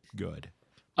would be good.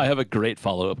 I have a great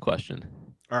follow-up question.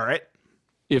 All right.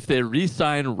 If they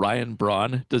re-sign Ryan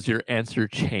Braun, does your answer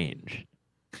change?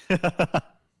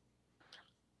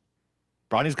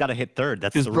 Bronny's got to hit third.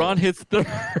 That's because Braun hits third.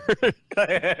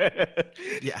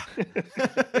 Yeah.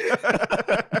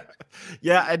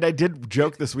 Yeah, and I did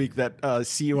joke this week that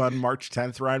see you on March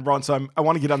 10th, Ryan Braun. So I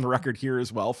want to get on the record here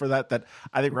as well for that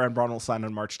I think Ryan Braun will sign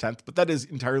on March 10th, but that is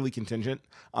entirely contingent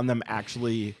on them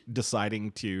actually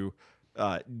deciding to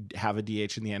have a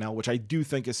DH in the NL, which I do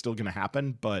think is still going to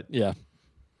happen. But yeah,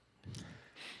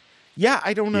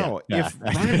 I don't know. If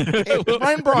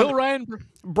Ryan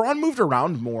Braun moved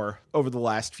around more over the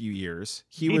last few years.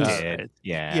 He was did.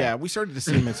 Yeah. We started to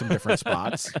see him in some different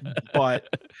spots, but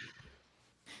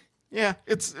yeah,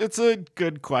 it's a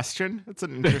good question. It's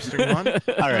an interesting one.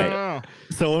 All right.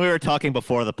 So when we were talking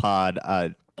before the pod,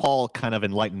 Paul kind of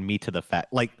enlightened me to the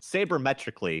fact, like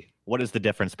sabermetrically, what is the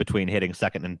difference between hitting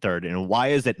second and third, and why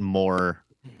is it more,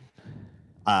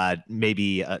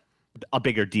 maybe a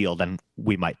bigger deal than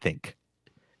we might think?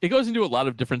 It goes into a lot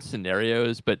of different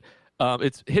scenarios, but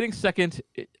it's hitting second.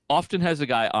 It often has a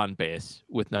guy on base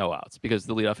with no outs because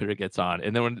the leadoff hitter gets on,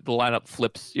 and then when the lineup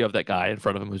flips, you have that guy in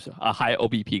front of him who's a high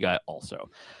OBP guy also.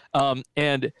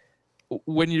 And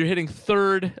when you're hitting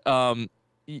third, I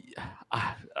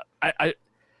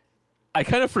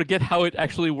kind of forget how it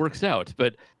actually works out,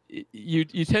 but you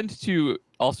tend to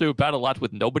also bat a lot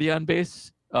with nobody on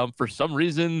base. For some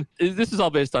reason, this is all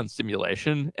based on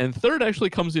simulation, and third actually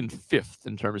comes in fifth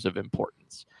in terms of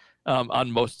importance on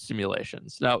most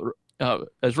simulations. Now,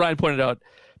 as Ryan pointed out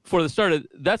before the start,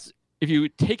 that's if you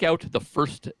take out the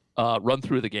first run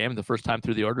through the game, the first time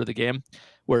through the order of the game,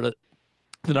 where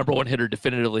the number one hitter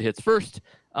definitively hits first,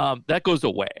 that goes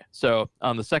away. So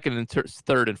on the second and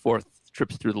third and fourth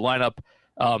trips through the lineup,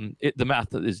 the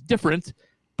math is different,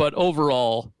 but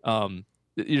overall,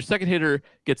 your second hitter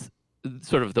gets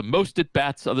sort of the most at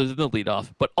bats other than the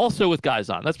leadoff, but also with guys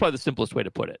on. That's probably the simplest way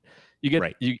to put it. You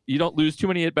get you don't lose too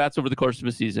many at bats over the course of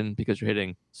a season because you're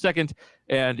hitting second,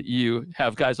 and you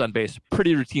have guys on base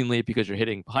pretty routinely because you're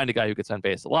hitting behind a guy who gets on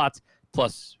base a lot,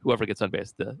 plus whoever gets on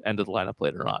base at the end of the lineup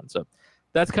later on. So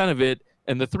that's kind of it.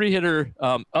 And the three hitter,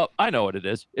 I know what it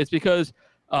is. It's because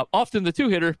often the two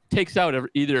hitter takes out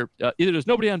either there's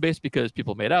nobody on base because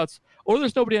people made outs, or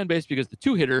there's nobody on base because the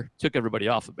two hitter took everybody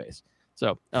off of base.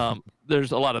 So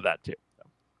there's a lot of that too.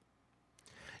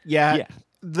 Yeah.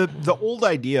 The old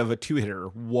idea of a two-hitter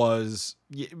was,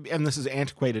 and this is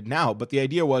antiquated now, but the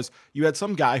idea was you had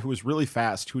some guy who was really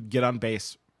fast who would get on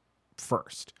base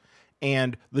first.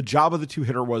 And the job of the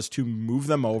two-hitter was to move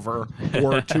them over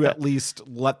or to at least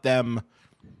let them,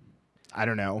 I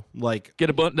don't know, like... Get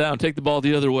a bunt down, take the ball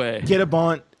the other way. Get a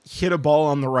bunt, hit a ball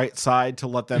on the right side to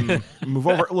let them move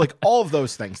over. Like all of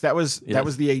those things. That was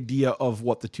the idea of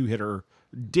what the two-hitter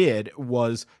did,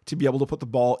 was to be able to put the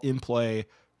ball in play,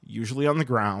 usually on the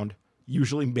ground,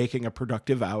 usually making a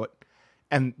productive out.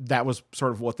 And that was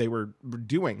sort of what they were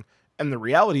doing. And the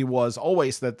reality was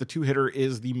always that the two-hitter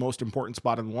is the most important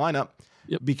spot in the lineup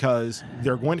because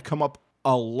they're going to come up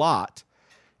a lot.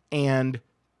 And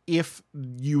if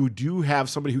you do have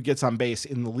somebody who gets on base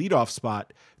in the leadoff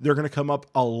spot, they're going to come up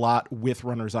a lot with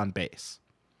runners on base.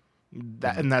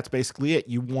 And that's basically it.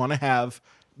 You want to have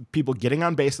people getting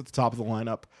on base at the top of the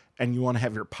lineup, and you want to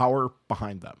have your power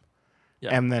behind them.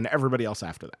 Yeah. And then everybody else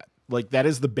after that. Like, that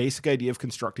is the basic idea of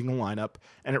constructing a lineup,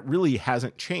 and it really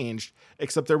hasn't changed,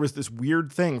 except there was this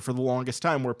weird thing for the longest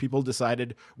time where people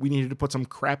decided we needed to put some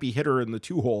crappy hitter in the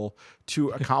two-hole to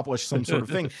accomplish some sort of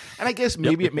thing. And I guess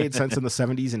maybe it made sense in the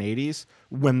 70s and 80s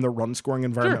when the run-scoring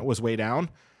environment was way down,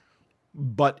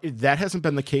 but that hasn't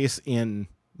been the case in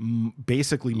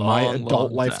basically my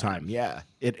adult lifetime. Yeah,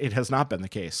 it has not been the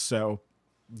case, so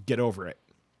get over it.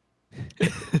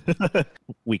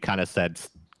 We kind of said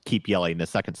keep yelling the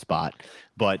second spot,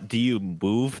 but do you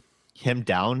move him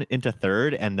down into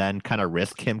third and then kind of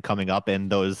risk him coming up in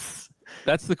those?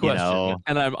 That's the question,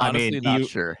 and I'm honestly not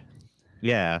sure.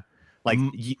 Yeah, like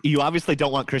you obviously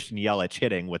don't want Christian Yelich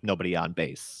hitting with nobody on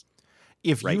base.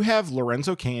 If you have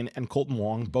Lorenzo Cain and Colton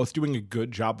Wong both doing a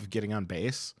good job of getting on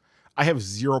base, I have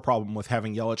zero problem with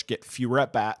having Yelich get fewer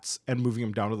at bats and moving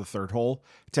him down to the third hole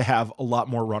to have a lot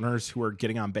more runners who are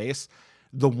getting on base.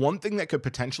 The one thing that could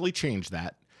potentially change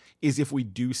that is if we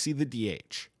do see the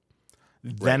DH.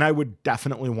 Then I would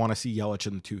definitely want to see Yelich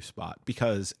in the 2 spot,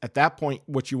 because at that point,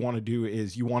 what you want to do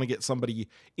is you want to get somebody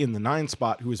in the 9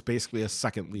 spot who is basically a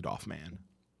second leadoff man.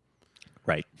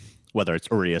 Right. Whether it's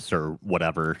Urias or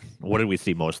whatever. What did we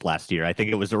see most last year? I think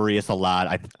it was Urias a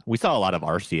lot. We saw a lot of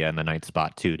Arcia in the 9th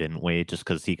spot too, didn't we? Just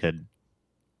because he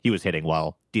was hitting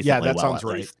well, decently well. Yeah, that sounds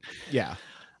right. Least. Yeah.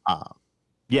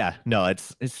 Yeah, no,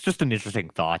 it's just an interesting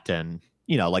thought. And,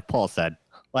 like Paul said,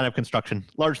 lineup construction,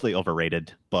 largely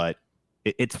overrated, but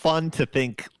it's fun to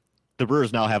think the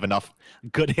Brewers now have enough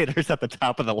good hitters at the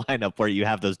top of the lineup where you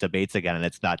have those debates again, and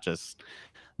it's not just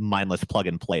mindless plug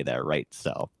and play there, right?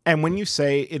 So, And when you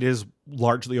say it is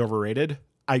largely overrated,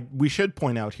 we should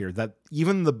point out here that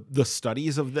even the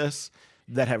studies of this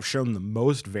that have shown the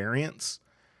most variance,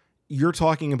 you're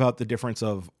talking about the difference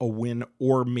of a win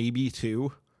or maybe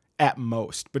two at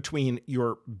most between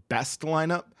your best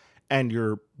lineup and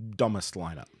your dumbest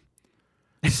lineup.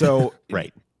 So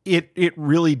right. It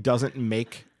really doesn't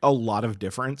make a lot of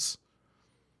difference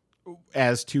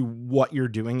as to what you're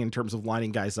doing in terms of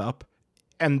lining guys up.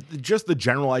 And just the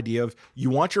general idea of you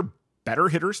want your better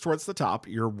hitters towards the top,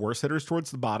 your worst hitters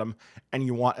towards the bottom, and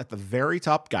you want at the very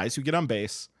top guys who get on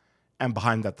base, and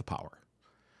behind that the power.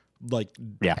 Like,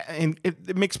 yeah, and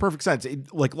it makes perfect sense.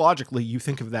 Like logically, you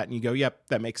think of that and you go, "Yep,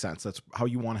 that makes sense. That's how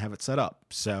you want to have it set up."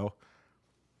 So,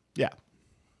 yeah.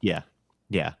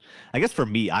 I guess for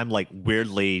me, I'm like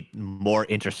weirdly more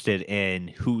interested in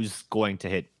who's going to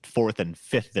hit 4th and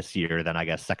 5th this year than I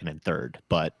guess 2nd and 3rd.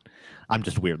 But I'm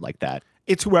just weird like that.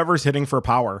 It's whoever's hitting for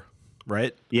power.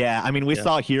 Right. Yeah. I mean, we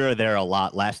saw here or there a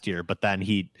lot last year, but then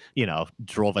he,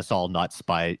 drove us all nuts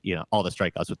by, all the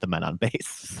strikeouts with the men on base.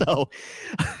 So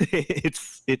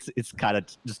it's kind of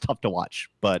just tough to watch,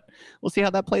 but we'll see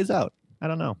how that plays out. I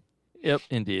don't know. Yep,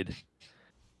 indeed.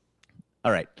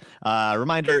 All right.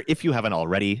 Reminder, if you haven't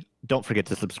already, don't forget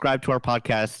to subscribe to our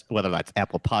podcast, whether that's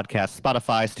Apple Podcasts,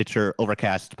 Spotify, Stitcher,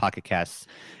 Overcast, Pocket Casts,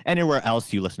 anywhere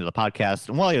else you listen to the podcast.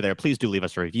 And while you're there, please do leave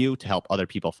us a review to help other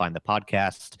people find the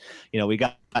podcast. We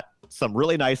got some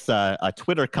really nice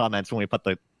Twitter comments when we put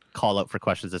the call out for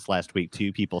questions this last week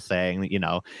too. People saying,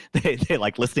 they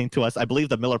like listening to us. I believe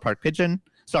the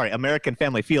American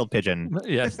Family Field Pigeon.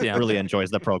 Yes, really enjoys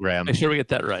the program. Make sure we get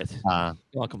that right.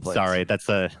 Sorry, that's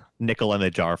a nickel in the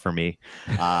jar for me.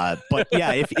 But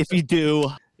yeah, if you do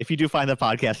find the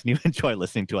podcast and you enjoy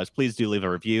listening to us, please do leave a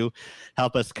review.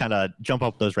 Help us kind of jump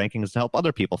up those rankings to help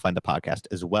other people find the podcast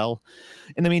as well.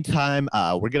 In the meantime,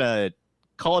 we're gonna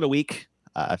call it a week.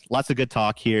 Lots of good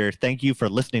talk here. Thank you for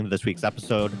listening to this week's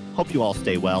episode. Hope you all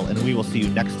stay well, and we will see you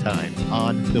next time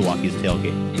on Milwaukee's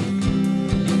Tailgate.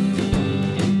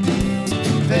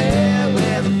 Fair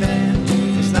weather fan,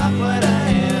 it's not what I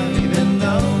am, even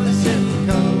though the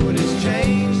simple code has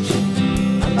changed.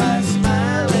 I might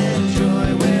smile and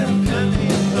joy when I'm currently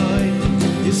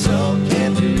employed. Your soul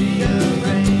can't be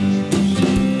rearranged.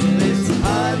 It's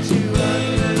hard to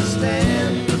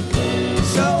understand. It's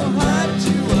so hard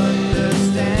to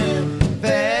understand.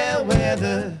 Fair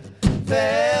weather,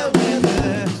 fair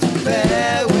weather,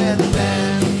 fair weather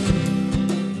fan.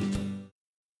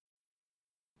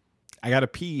 I gotta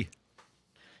pee.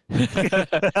 Not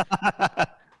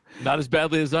as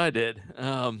badly as I did.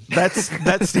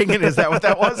 That's stinging. Is that what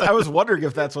that was? I was wondering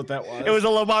if that's what that was. It was a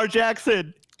Lamar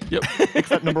Jackson. Yep.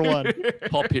 Except number 1.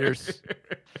 Paul Pierce.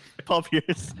 Paul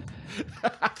Pierce.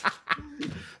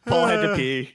 Paul had to pee.